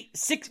be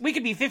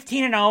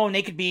 15-0 and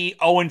they could be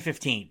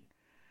 0-15.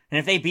 And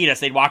if they beat us,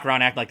 they'd walk around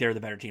and act like they're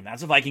the better team.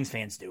 That's what Vikings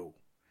fans do.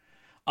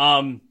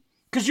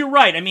 Because you're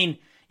right.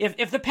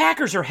 If the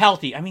Packers are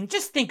healthy,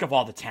 just think of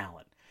all the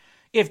talent.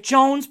 If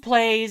Jones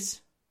plays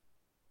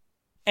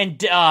and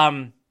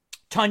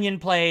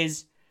Tunyon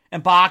plays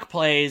and Bach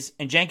plays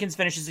and Jenkins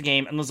finishes the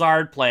game and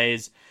Lazard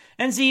plays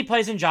and Z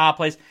plays and Ja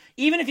plays,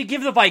 even if you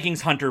give the Vikings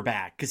Hunter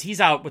back because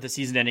he's out with a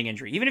season-ending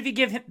injury, even if you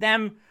give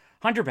them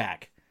Hunter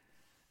back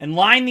and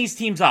line these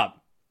teams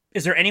up,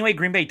 is there any way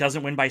Green Bay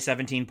doesn't win by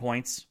 17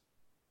 points?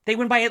 They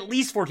win by at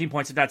least 14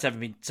 points, if not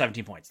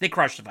 17 points. They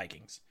crushed the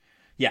Vikings.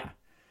 Yeah.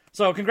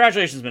 So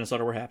congratulations,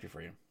 Minnesota. We're happy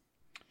for you.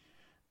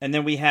 And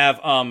then we have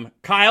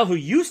Kyle, who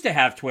used to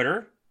have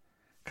Twitter.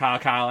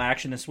 Kyle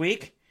action this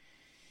week.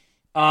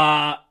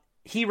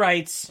 He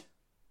writes...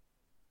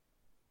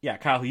 Yeah,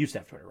 Kyle, who used to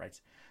have Twitter,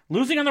 writes,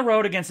 losing on the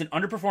road against an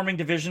underperforming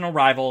divisional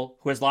rival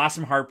who has lost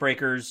some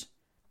heartbreakers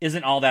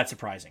isn't all that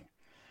surprising.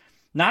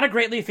 Not a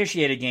greatly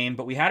officiated game,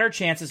 but we had our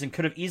chances and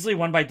could have easily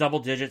won by double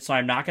digits, so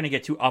I'm not going to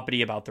get too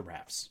uppity about the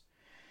refs.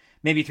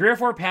 Maybe 3 or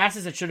 4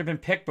 passes that should have been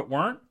picked but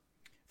weren't.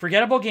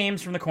 Forgettable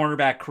games from the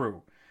cornerback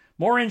crew.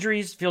 More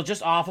injuries, feel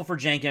just awful for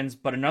Jenkins,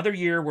 but another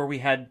year where we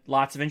had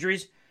lots of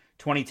injuries,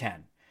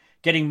 2010.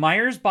 Getting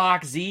Myers,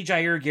 Bach, Z,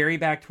 Jair, Gary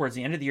back towards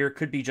the end of the year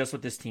could be just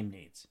what this team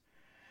needs.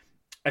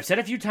 I've said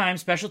a few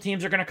times, special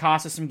teams are going to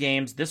cost us some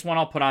games. This one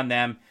I'll put on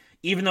them,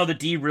 even though the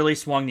D really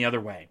swung the other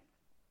way.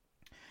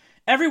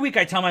 Every week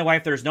I tell my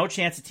wife there's no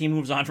chance the team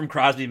moves on from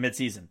Crosby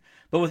midseason.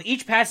 But with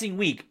each passing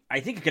week,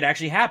 I think it could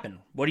actually happen.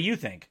 What do you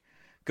think?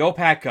 Go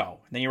Pack, go.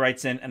 And then he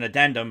writes in an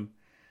addendum.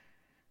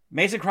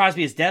 Mason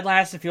Crosby is dead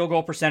last in field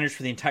goal percentage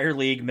for the entire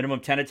league,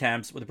 minimum 10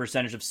 attempts, with a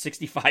percentage of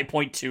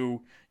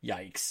 65.2.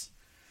 Yikes.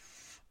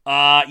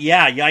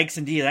 Yeah, yikes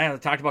indeed. I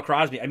talked about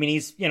Crosby. I mean,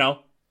 he's,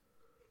 it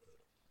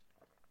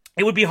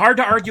would be hard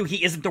to argue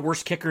he isn't the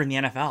worst kicker in the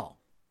NFL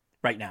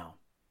right now,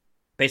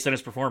 based on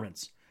his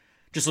performance.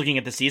 Just looking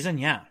at the season,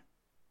 yeah.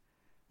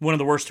 One of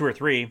the worst 2 or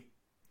 3.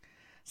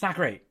 It's not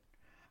great.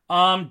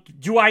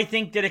 Do I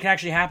think that it can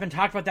actually happen?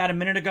 Talked about that a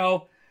minute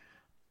ago.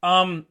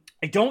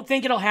 I don't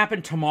think it'll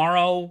happen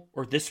tomorrow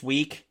or this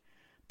week,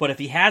 but if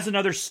he has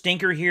another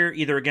stinker here,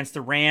 either against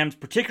the Rams,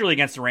 particularly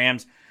against the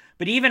Rams,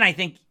 but even I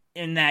think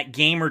in that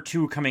game or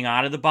two coming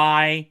out of the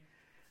bye,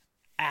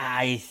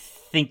 I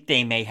think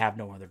they may have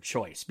no other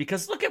choice,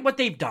 because look at what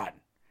they've done.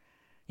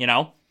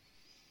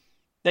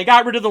 They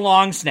got rid of the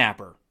long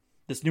snapper.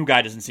 This new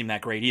guy doesn't seem that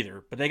great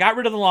either, but they got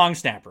rid of the long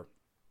snapper.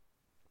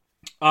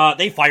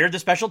 They fired the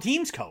special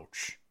teams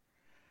coach.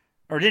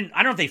 I don't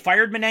know if they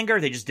fired Menenga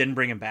or they just didn't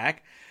bring him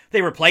back.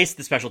 They replaced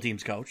the special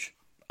teams coach.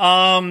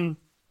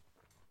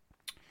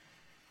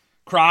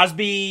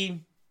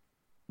 Crosby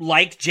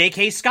liked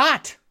J.K.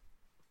 Scott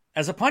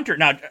as a punter.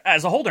 Now,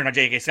 as a holder, now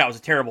J.K. Scott was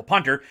a terrible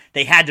punter.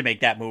 They had to make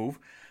that move.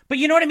 But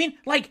you know what I mean?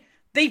 Like,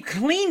 they've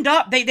cleaned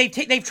up.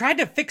 They've tried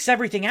to fix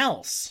everything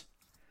else.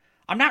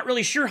 I'm not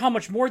really sure how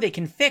much more they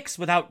can fix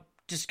without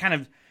just kind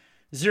of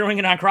zeroing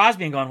in on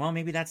Crosby and going, well,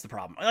 maybe that's the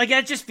problem. Like,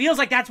 it just feels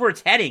like that's where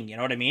it's heading. You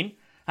know what I mean?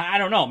 I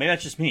don't know. Maybe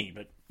that's just me,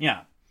 but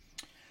yeah.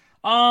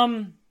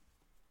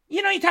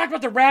 You talked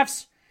about the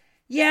refs.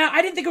 Yeah,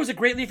 I didn't think it was a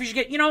greatly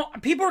officiated game.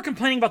 People were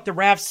complaining about the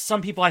refs.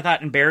 Some people, I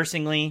thought,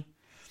 embarrassingly,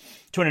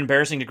 to an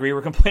embarrassing degree,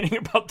 were complaining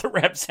about the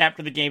refs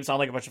after the game. Sound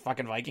like a bunch of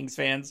fucking Vikings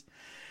fans.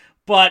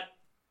 But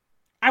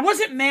I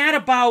wasn't mad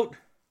about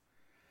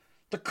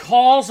the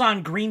calls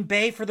on Green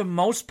Bay for the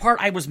most part.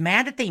 I was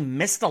mad that they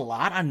missed a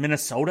lot on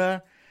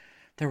Minnesota.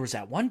 There was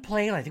that one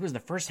play, I think it was in the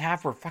first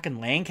half, where fucking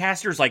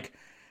Lancaster's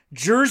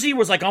jersey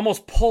was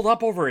almost pulled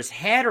up over his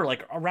head or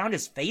around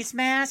his face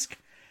mask.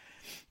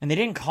 And they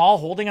didn't call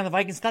holding on the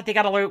Vikings. Thought they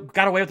got away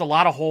with a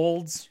lot of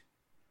holds.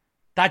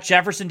 Thought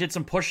Jefferson did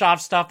some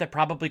push-off stuff that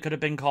probably could have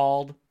been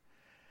called.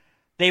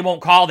 They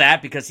won't call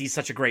that because he's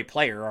such a great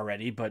player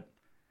already, but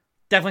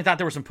definitely thought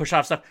there was some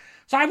push-off stuff.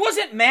 So I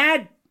wasn't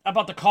mad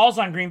about the calls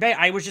on Green Bay.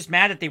 I was just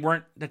mad that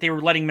they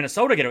were letting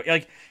Minnesota get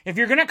away. If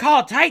you're going to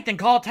call it tight, then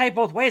call it tight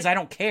both ways. I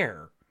don't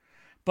care.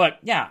 But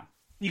yeah,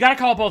 you got to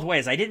call it both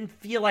ways. I didn't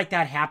feel like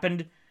that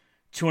happened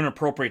to an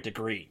appropriate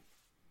degree.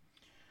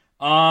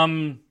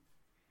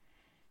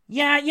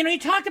 Yeah, you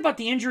talked about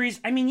the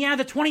injuries. I mean, yeah,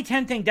 the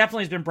 2010 thing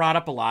definitely has been brought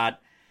up a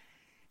lot.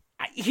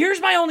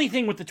 Here's my only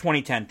thing with the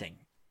 2010 thing.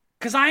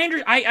 Because I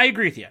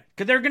agree with you.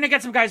 Because they're going to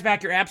get some guys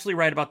back. You're absolutely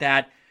right about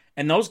that.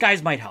 And those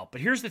guys might help.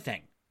 But here's the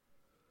thing.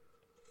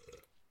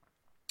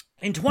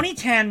 In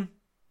 2010,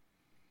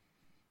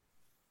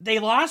 they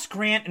lost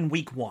Grant in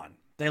week 1.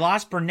 They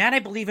lost Burnett, I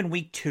believe, in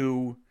week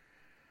 2.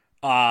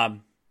 By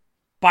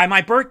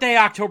my birthday,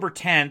 October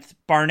 10th,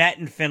 Barnett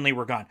and Finley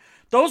were gone.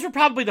 Those were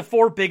probably the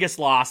 4 biggest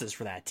losses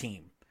for that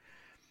team.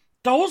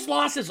 Those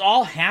losses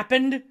all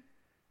happened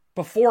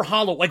before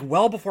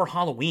well before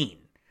Halloween.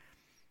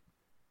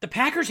 The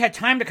Packers had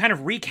time to kind of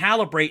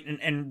recalibrate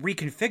and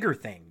reconfigure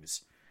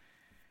things.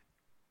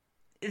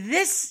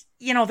 This,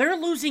 they're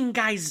losing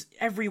guys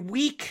every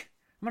week.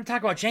 I'm going to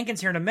talk about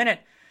Jenkins here in a minute,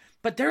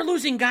 but they're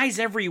losing guys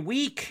every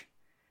week,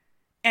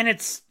 and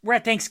we're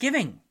at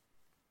Thanksgiving,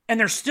 and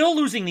they're still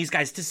losing these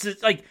guys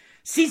to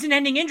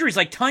season-ending injuries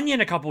like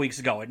Tunyon a couple weeks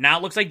ago, and now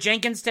it looks like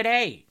Jenkins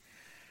today.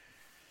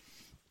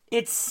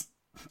 It's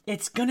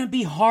going to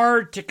be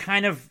hard to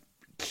kind of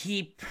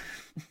keep,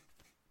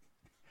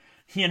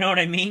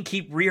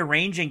 keep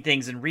rearranging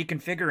things and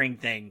reconfiguring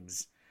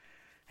things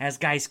as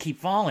guys keep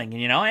falling,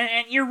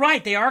 and you're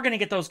right, they are going to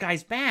get those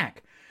guys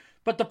back.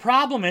 But the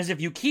problem is if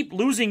you keep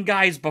losing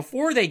guys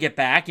before they get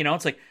back,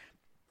 it's like,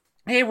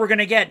 hey, we're going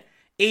to get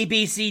A,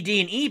 B, C, D,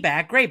 and E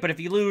back. Great, but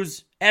if you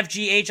lose F,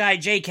 G, H, I,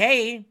 J,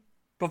 K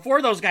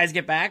before those guys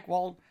get back,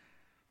 well,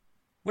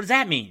 what does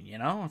that mean,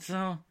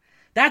 So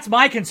that's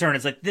my concern.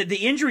 It's like the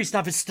injury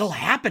stuff is still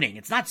happening.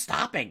 It's not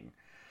stopping.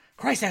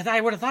 Christ, I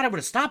would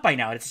have stopped by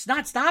now. It's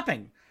not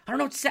stopping. I don't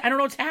know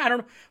what's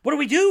happening. What do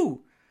we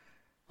do?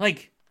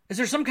 Like, is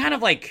there some kind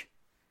of like,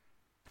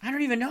 I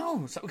don't even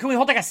know. So, can we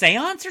hold like a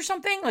seance or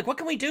something? Like, what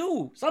can we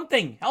do?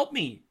 Something. Help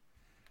me.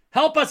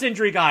 Help us,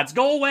 injury gods.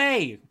 Go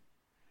away.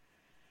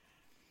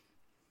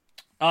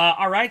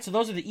 All right, so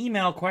those are the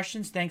email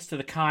questions. Thanks to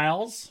the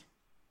Kyles.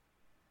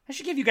 I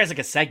should give you guys like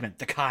a segment,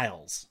 the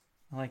Kyles.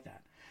 I like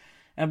that.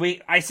 And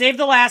I saved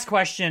the last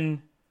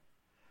question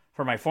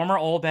for my former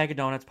Old Bag of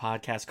Donuts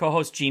podcast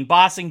co-host, Gene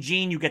Bossing.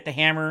 Gene, you get the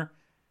hammer,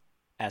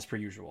 as per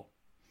usual.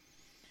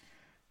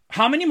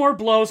 How many more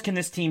blows can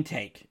this team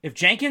take? If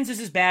Jenkins is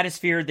as bad as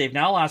feared, they've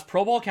now lost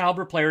Pro Bowl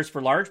caliber players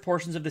for large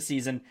portions of the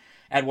season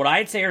at what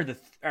I'd say are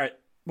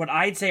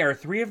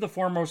three of the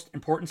four most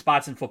important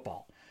spots in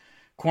football: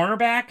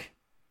 cornerback,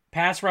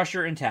 pass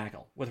rusher, and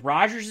tackle, with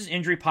Rodgers'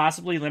 injury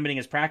possibly limiting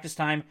his practice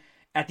time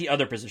at the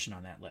other position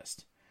on that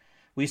list.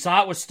 We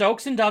saw it with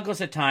Stokes and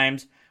Douglas at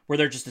times, where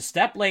they're just a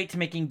step late to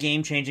making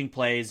game-changing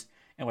plays,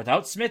 and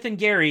without Smith and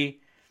Gary,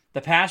 the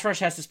pass rush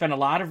has to spend a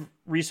lot of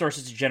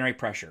resources to generate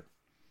pressure.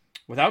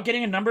 Without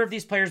getting a number of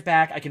these players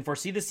back, I can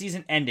foresee the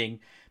season ending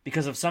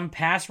because of some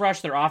pass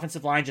rush their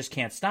offensive line just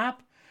can't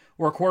stop,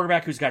 or a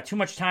quarterback who's got too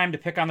much time to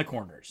pick on the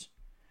corners.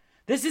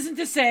 This isn't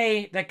to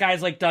say that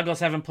guys like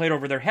Douglas haven't played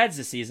over their heads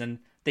this season.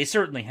 They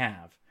certainly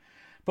have.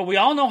 But we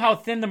all know how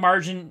thin the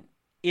margin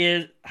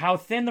is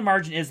in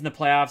the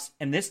playoffs,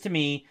 and this to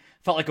me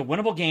felt like a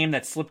winnable game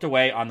that slipped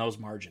away on those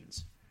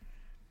margins.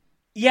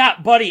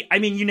 Yeah, buddy, I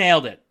mean, you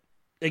nailed it.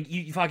 Like,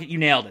 you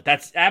nailed it.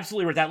 That's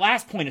absolutely right. That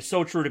last point is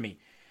so true to me.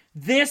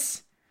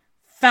 This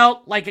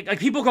felt like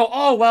people go,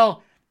 oh,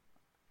 well,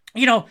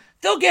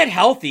 they'll get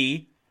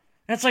healthy.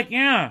 And it's like,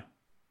 yeah.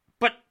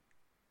 But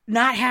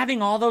not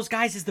having all those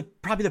guys is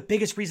probably the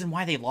biggest reason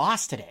why they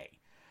lost today.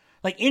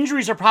 Like,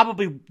 injuries are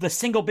probably the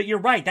single bit. You're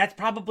right. That's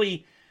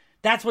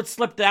what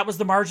slipped. That was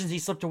the margins he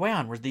slipped away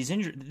on.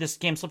 This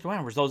game slipped away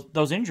on was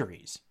those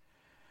injuries.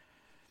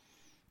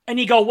 And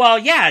you go, well,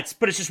 yeah,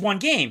 but it's just one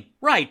game.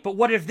 Right. But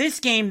what if this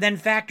game then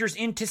factors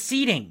into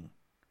seeding?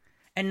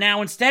 And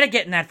now instead of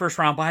getting that first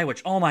round bye,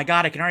 which, oh my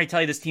God, I can already tell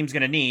you this team's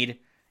going to need,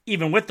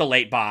 even with the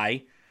late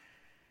bye,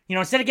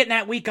 instead of getting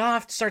that week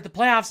off to start the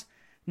playoffs,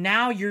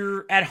 now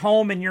you're at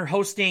home and you're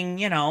hosting,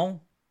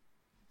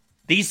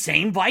 these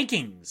same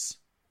Vikings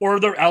or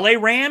the LA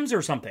Rams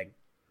or something.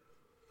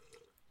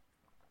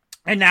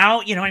 And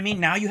now,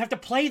 now you have to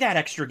play that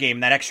extra game,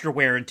 that extra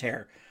wear and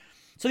tear.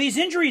 So these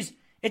injuries,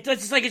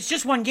 it's like it's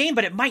just one game,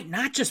 but it might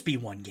not just be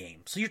one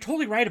game. So you're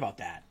totally right about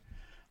that.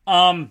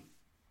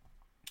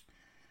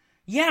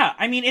 Yeah,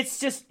 I mean, it's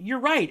just, you're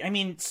right. I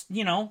mean,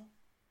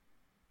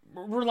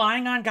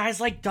 relying on guys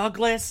like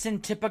Douglas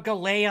and Tipa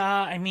Galea,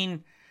 I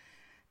mean,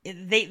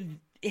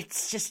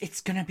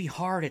 it's going to be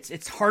hard.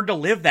 It's hard to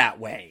live that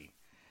way.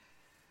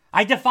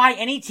 I defy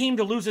any team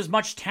to lose as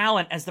much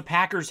talent as the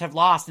Packers have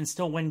lost and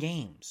still win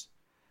games.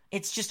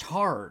 It's just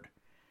hard,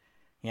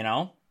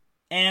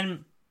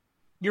 And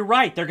you're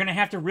right. They're going to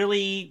have to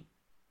really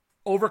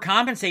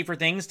overcompensate for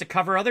things to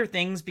cover other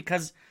things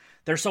because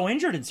they're so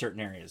injured in certain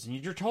areas.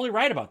 And you're totally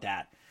right about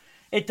that.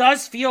 It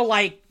does feel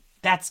like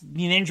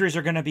injuries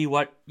are going to be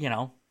what,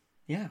 yeah.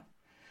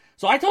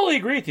 So I totally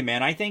agree with you,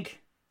 man. I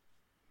think,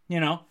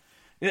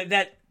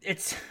 that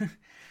it's,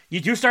 you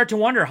do start to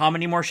wonder how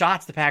many more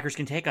shots the Packers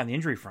can take on the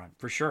injury front,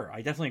 for sure. I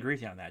definitely agree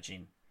with you on that,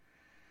 Gene.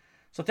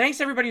 So thanks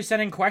to everybody who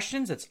sent in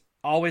questions. It's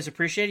always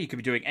appreciated. You could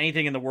be doing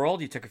anything in the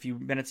world. You took a few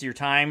minutes of your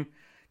time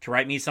to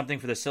write me something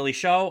for this silly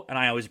show, and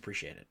I always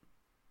appreciate it.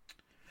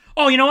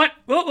 Oh, you know what?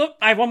 Whoop,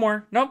 I have one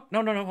more. Nope.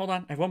 No. Hold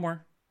on. I have one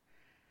more.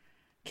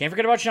 Can't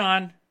forget about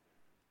Sean.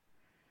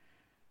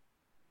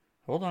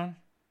 Hold on.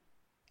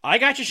 I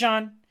got you,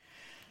 Sean.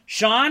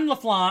 Sean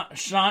LaFond,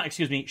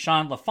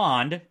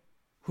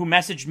 who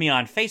messaged me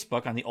on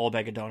Facebook on the Old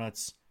Bag of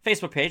Donuts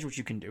Facebook page, which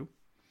you can do,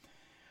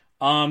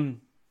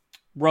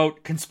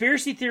 wrote,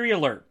 "Conspiracy theory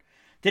alert.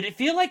 Did it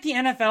feel like the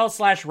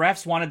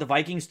NFL/refs wanted the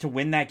Vikings to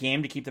win that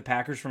game to keep the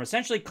Packers from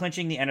essentially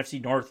clinching the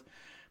NFC North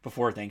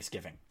before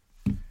Thanksgiving?"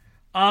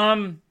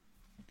 No,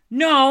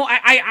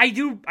 I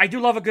do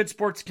love a good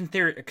sports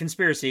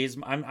conspiracies.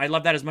 I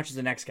love that as much as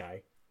the next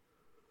guy.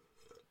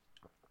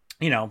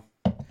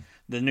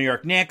 The New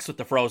York Knicks with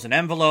the frozen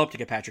envelope to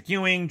get Patrick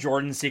Ewing,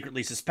 Jordan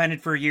secretly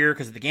suspended for a year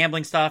because of the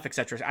gambling stuff,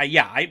 etc.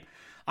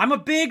 I'm a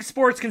big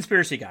sports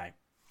conspiracy guy.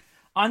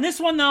 On this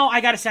one, though,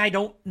 I gotta say I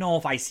don't know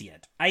if I see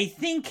it. I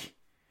think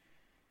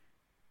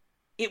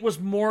it was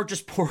more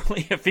just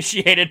poorly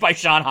officiated by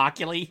Sean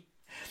Hockley.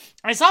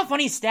 I saw a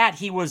funny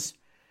stat.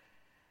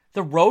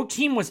 The road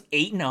team was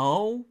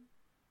 8-0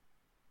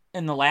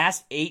 in the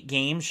last 8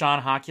 games Sean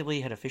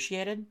Hockley had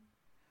officiated.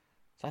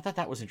 So I thought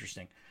that was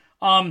interesting.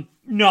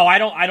 No, I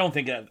don't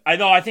think that.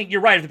 I think you're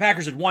right. If the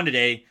Packers had won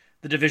today,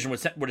 the division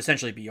would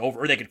essentially be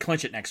over, or they could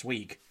clinch it next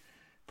week,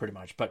 pretty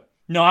much. But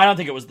no, I don't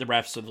think it was the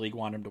refs or the league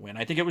wanted him to win.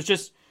 I think it was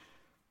just,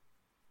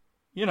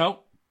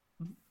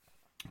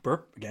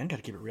 burp again. Got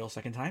to keep it real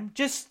second time.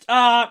 Just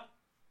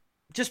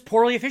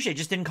poorly officiated.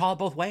 Just didn't call it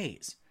both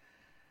ways.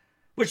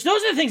 Which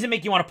those are the things that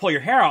make you want to pull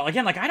your hair out.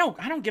 Again, like I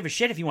don't give a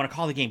shit if you want to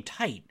call the game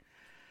tight.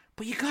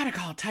 But you gotta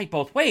call it tight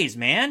both ways,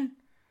 man.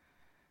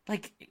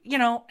 Like, you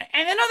know,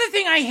 and another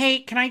thing I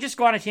hate, can I just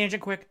go on a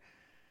tangent quick?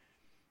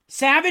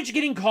 Savage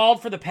getting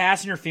called for the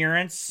pass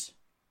interference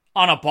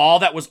on a ball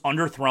that was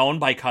underthrown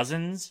by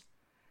Cousins.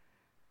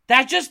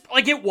 That just,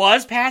 like, it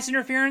was pass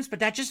interference, but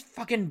that just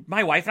fucking,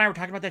 my wife and I were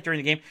talking about that during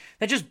the game.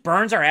 That just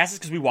burns our asses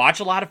because we watch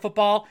a lot of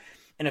football,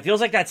 and it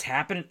feels like that's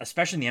happened,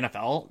 especially in the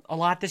NFL, a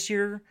lot this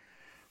year,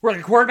 where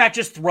like a quarterback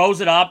just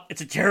throws it up. It's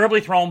a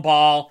terribly thrown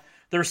ball.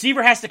 The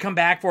receiver has to come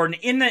back for it,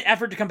 and in the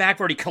effort to come back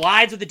for it, he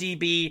collides with the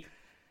DB.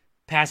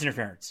 Pass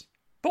interference.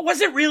 But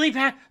was it really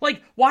pass?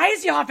 Like, why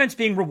is the offense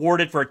being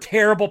rewarded for a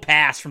terrible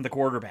pass from the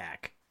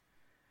quarterback?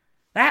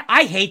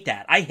 I hate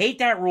that. I hate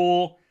that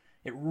rule.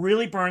 It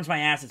really burns my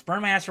ass. It's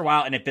burned my ass for a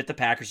while, and it bit the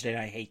Packers today,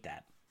 and I hate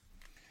that.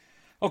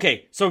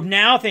 Okay, so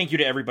now thank you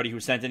to everybody who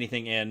sent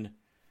anything in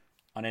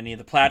on any of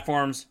the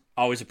platforms.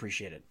 Always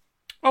appreciate it.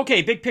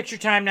 Okay, big picture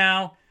time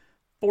now.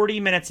 40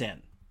 minutes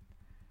in.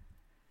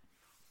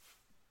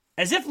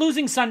 As if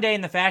losing Sunday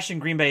in the fashion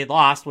Green Bay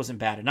lost wasn't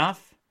bad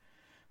enough,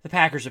 the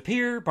Packers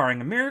appear,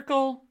 barring a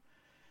miracle,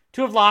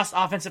 to have lost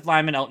offensive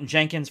lineman Elton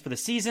Jenkins for the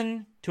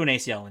season to an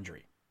ACL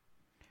injury.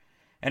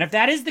 And if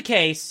that is the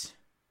case,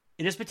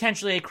 it is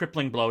potentially a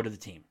crippling blow to the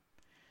team.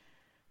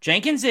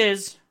 Jenkins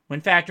is,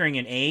 when factoring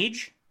in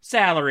age,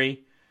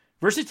 salary,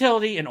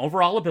 versatility, and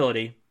overall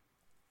ability,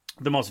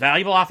 the most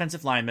valuable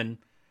offensive lineman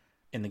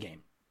in the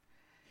game.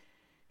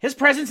 His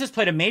presence has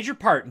played a major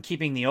part in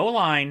keeping the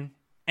O-line,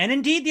 and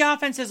indeed the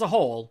offense as a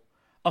whole,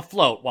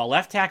 afloat while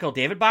left tackle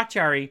David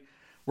Bakhtiari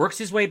works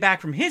his way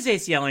back from his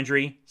ACL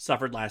injury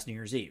suffered last New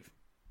Year's Eve.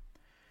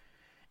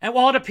 And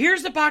while it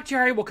appears that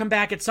Bakhtiari will come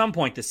back at some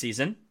point this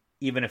season,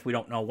 even if we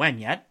don't know when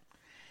yet,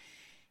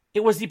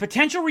 it was the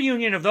potential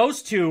reunion of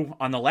those two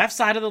on the left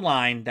side of the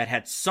line that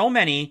had so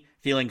many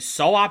feeling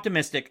so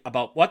optimistic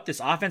about what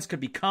this offense could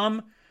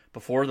become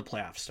before the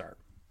playoffs start.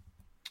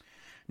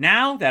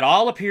 Now that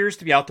all appears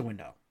to be out the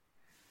window.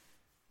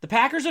 The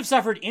Packers have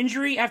suffered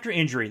injury after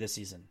injury this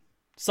season.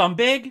 Some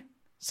big,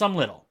 some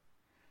little.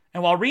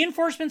 And while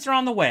reinforcements are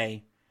on the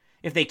way,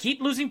 if they keep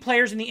losing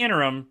players in the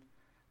interim,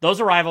 those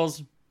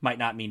arrivals might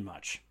not mean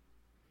much.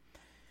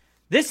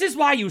 This is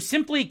why you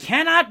simply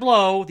cannot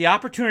blow the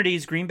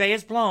opportunities Green Bay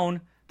has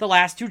blown the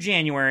last 2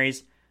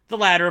 Januaries, the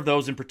latter of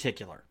those in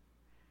particular.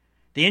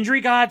 The injury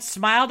gods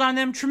smiled on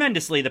them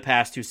tremendously the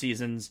past 2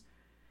 seasons,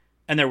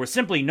 and there was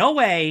simply no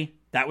way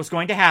that was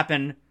going to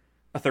happen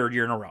a 3rd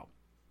year in a row.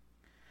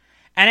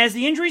 And as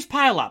the injuries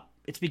pile up,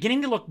 it's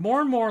beginning to look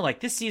more and more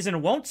like this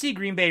season won't see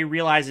Green Bay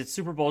realize its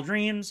Super Bowl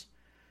dreams,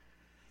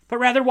 but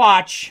rather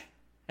watch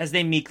as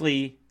they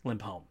meekly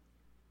limp home.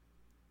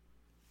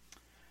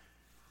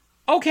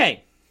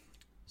 Okay,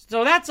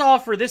 so that's all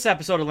for this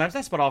episode of Lemps.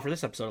 That's about all for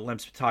this episode of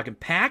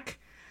LempsTalkinPack.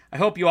 I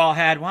hope you all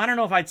had, well, I don't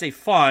know if I'd say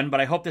fun, but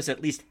I hope this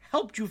at least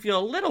helped you feel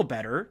a little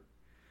better.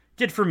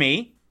 Did for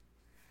me.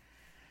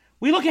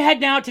 We look ahead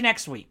now to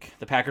next week.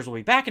 The Packers will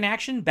be back in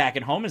action, back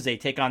at home as they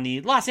take on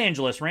the Los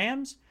Angeles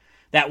Rams.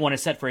 That one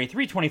is set for a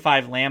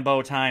 3:25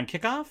 Lambeau time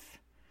kickoff.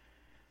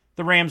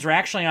 The Rams are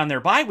actually on their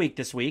bye week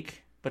this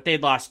week, but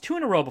they'd lost 2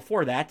 in a row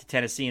before that to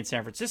Tennessee and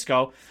San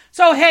Francisco.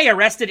 So, hey, a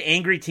rested,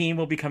 angry team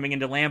will be coming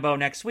into Lambeau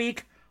next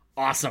week.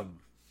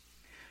 Awesome.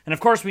 And, of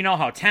course, we know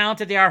how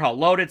talented they are, how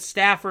loaded.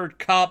 Stafford,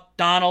 Kupp,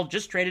 Donald,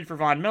 just traded for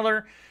Von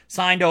Miller,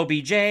 signed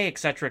OBJ,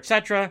 etc.,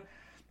 etc.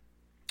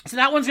 So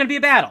that one's going to be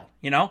a battle,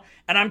 you know?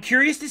 And I'm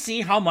curious to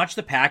see how much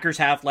the Packers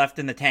have left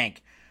in the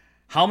tank.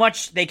 How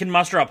much they can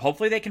muster up.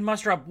 Hopefully they can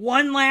muster up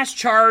one last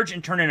charge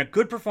and turn in a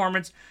good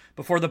performance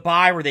before the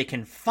bye where they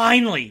can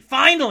finally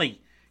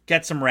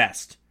get some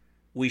rest.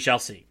 We shall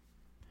see.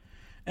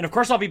 And of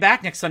course I'll be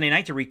back next Sunday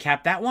night to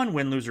recap that one.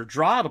 Win, lose, or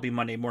draw. It'll be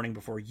Monday morning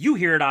before you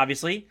hear it,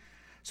 obviously.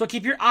 So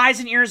keep your eyes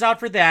and ears out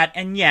for that.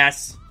 And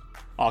yes,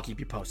 I'll keep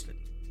you posted.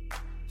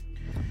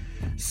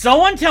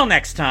 So until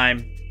next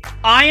time,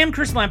 I am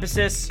Chris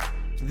Lempesis.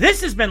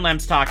 This has been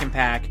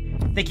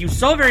LempsTalkinPack. Thank you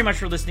so very much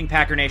for listening,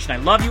 Packer Nation. I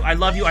love you, I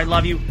love you, I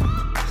love you.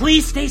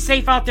 Please stay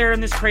safe out there in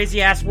this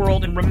crazy-ass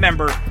world. And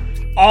remember,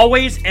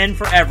 always and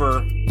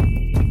forever,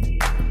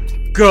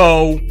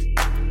 go,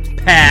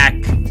 Pack,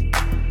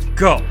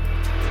 go.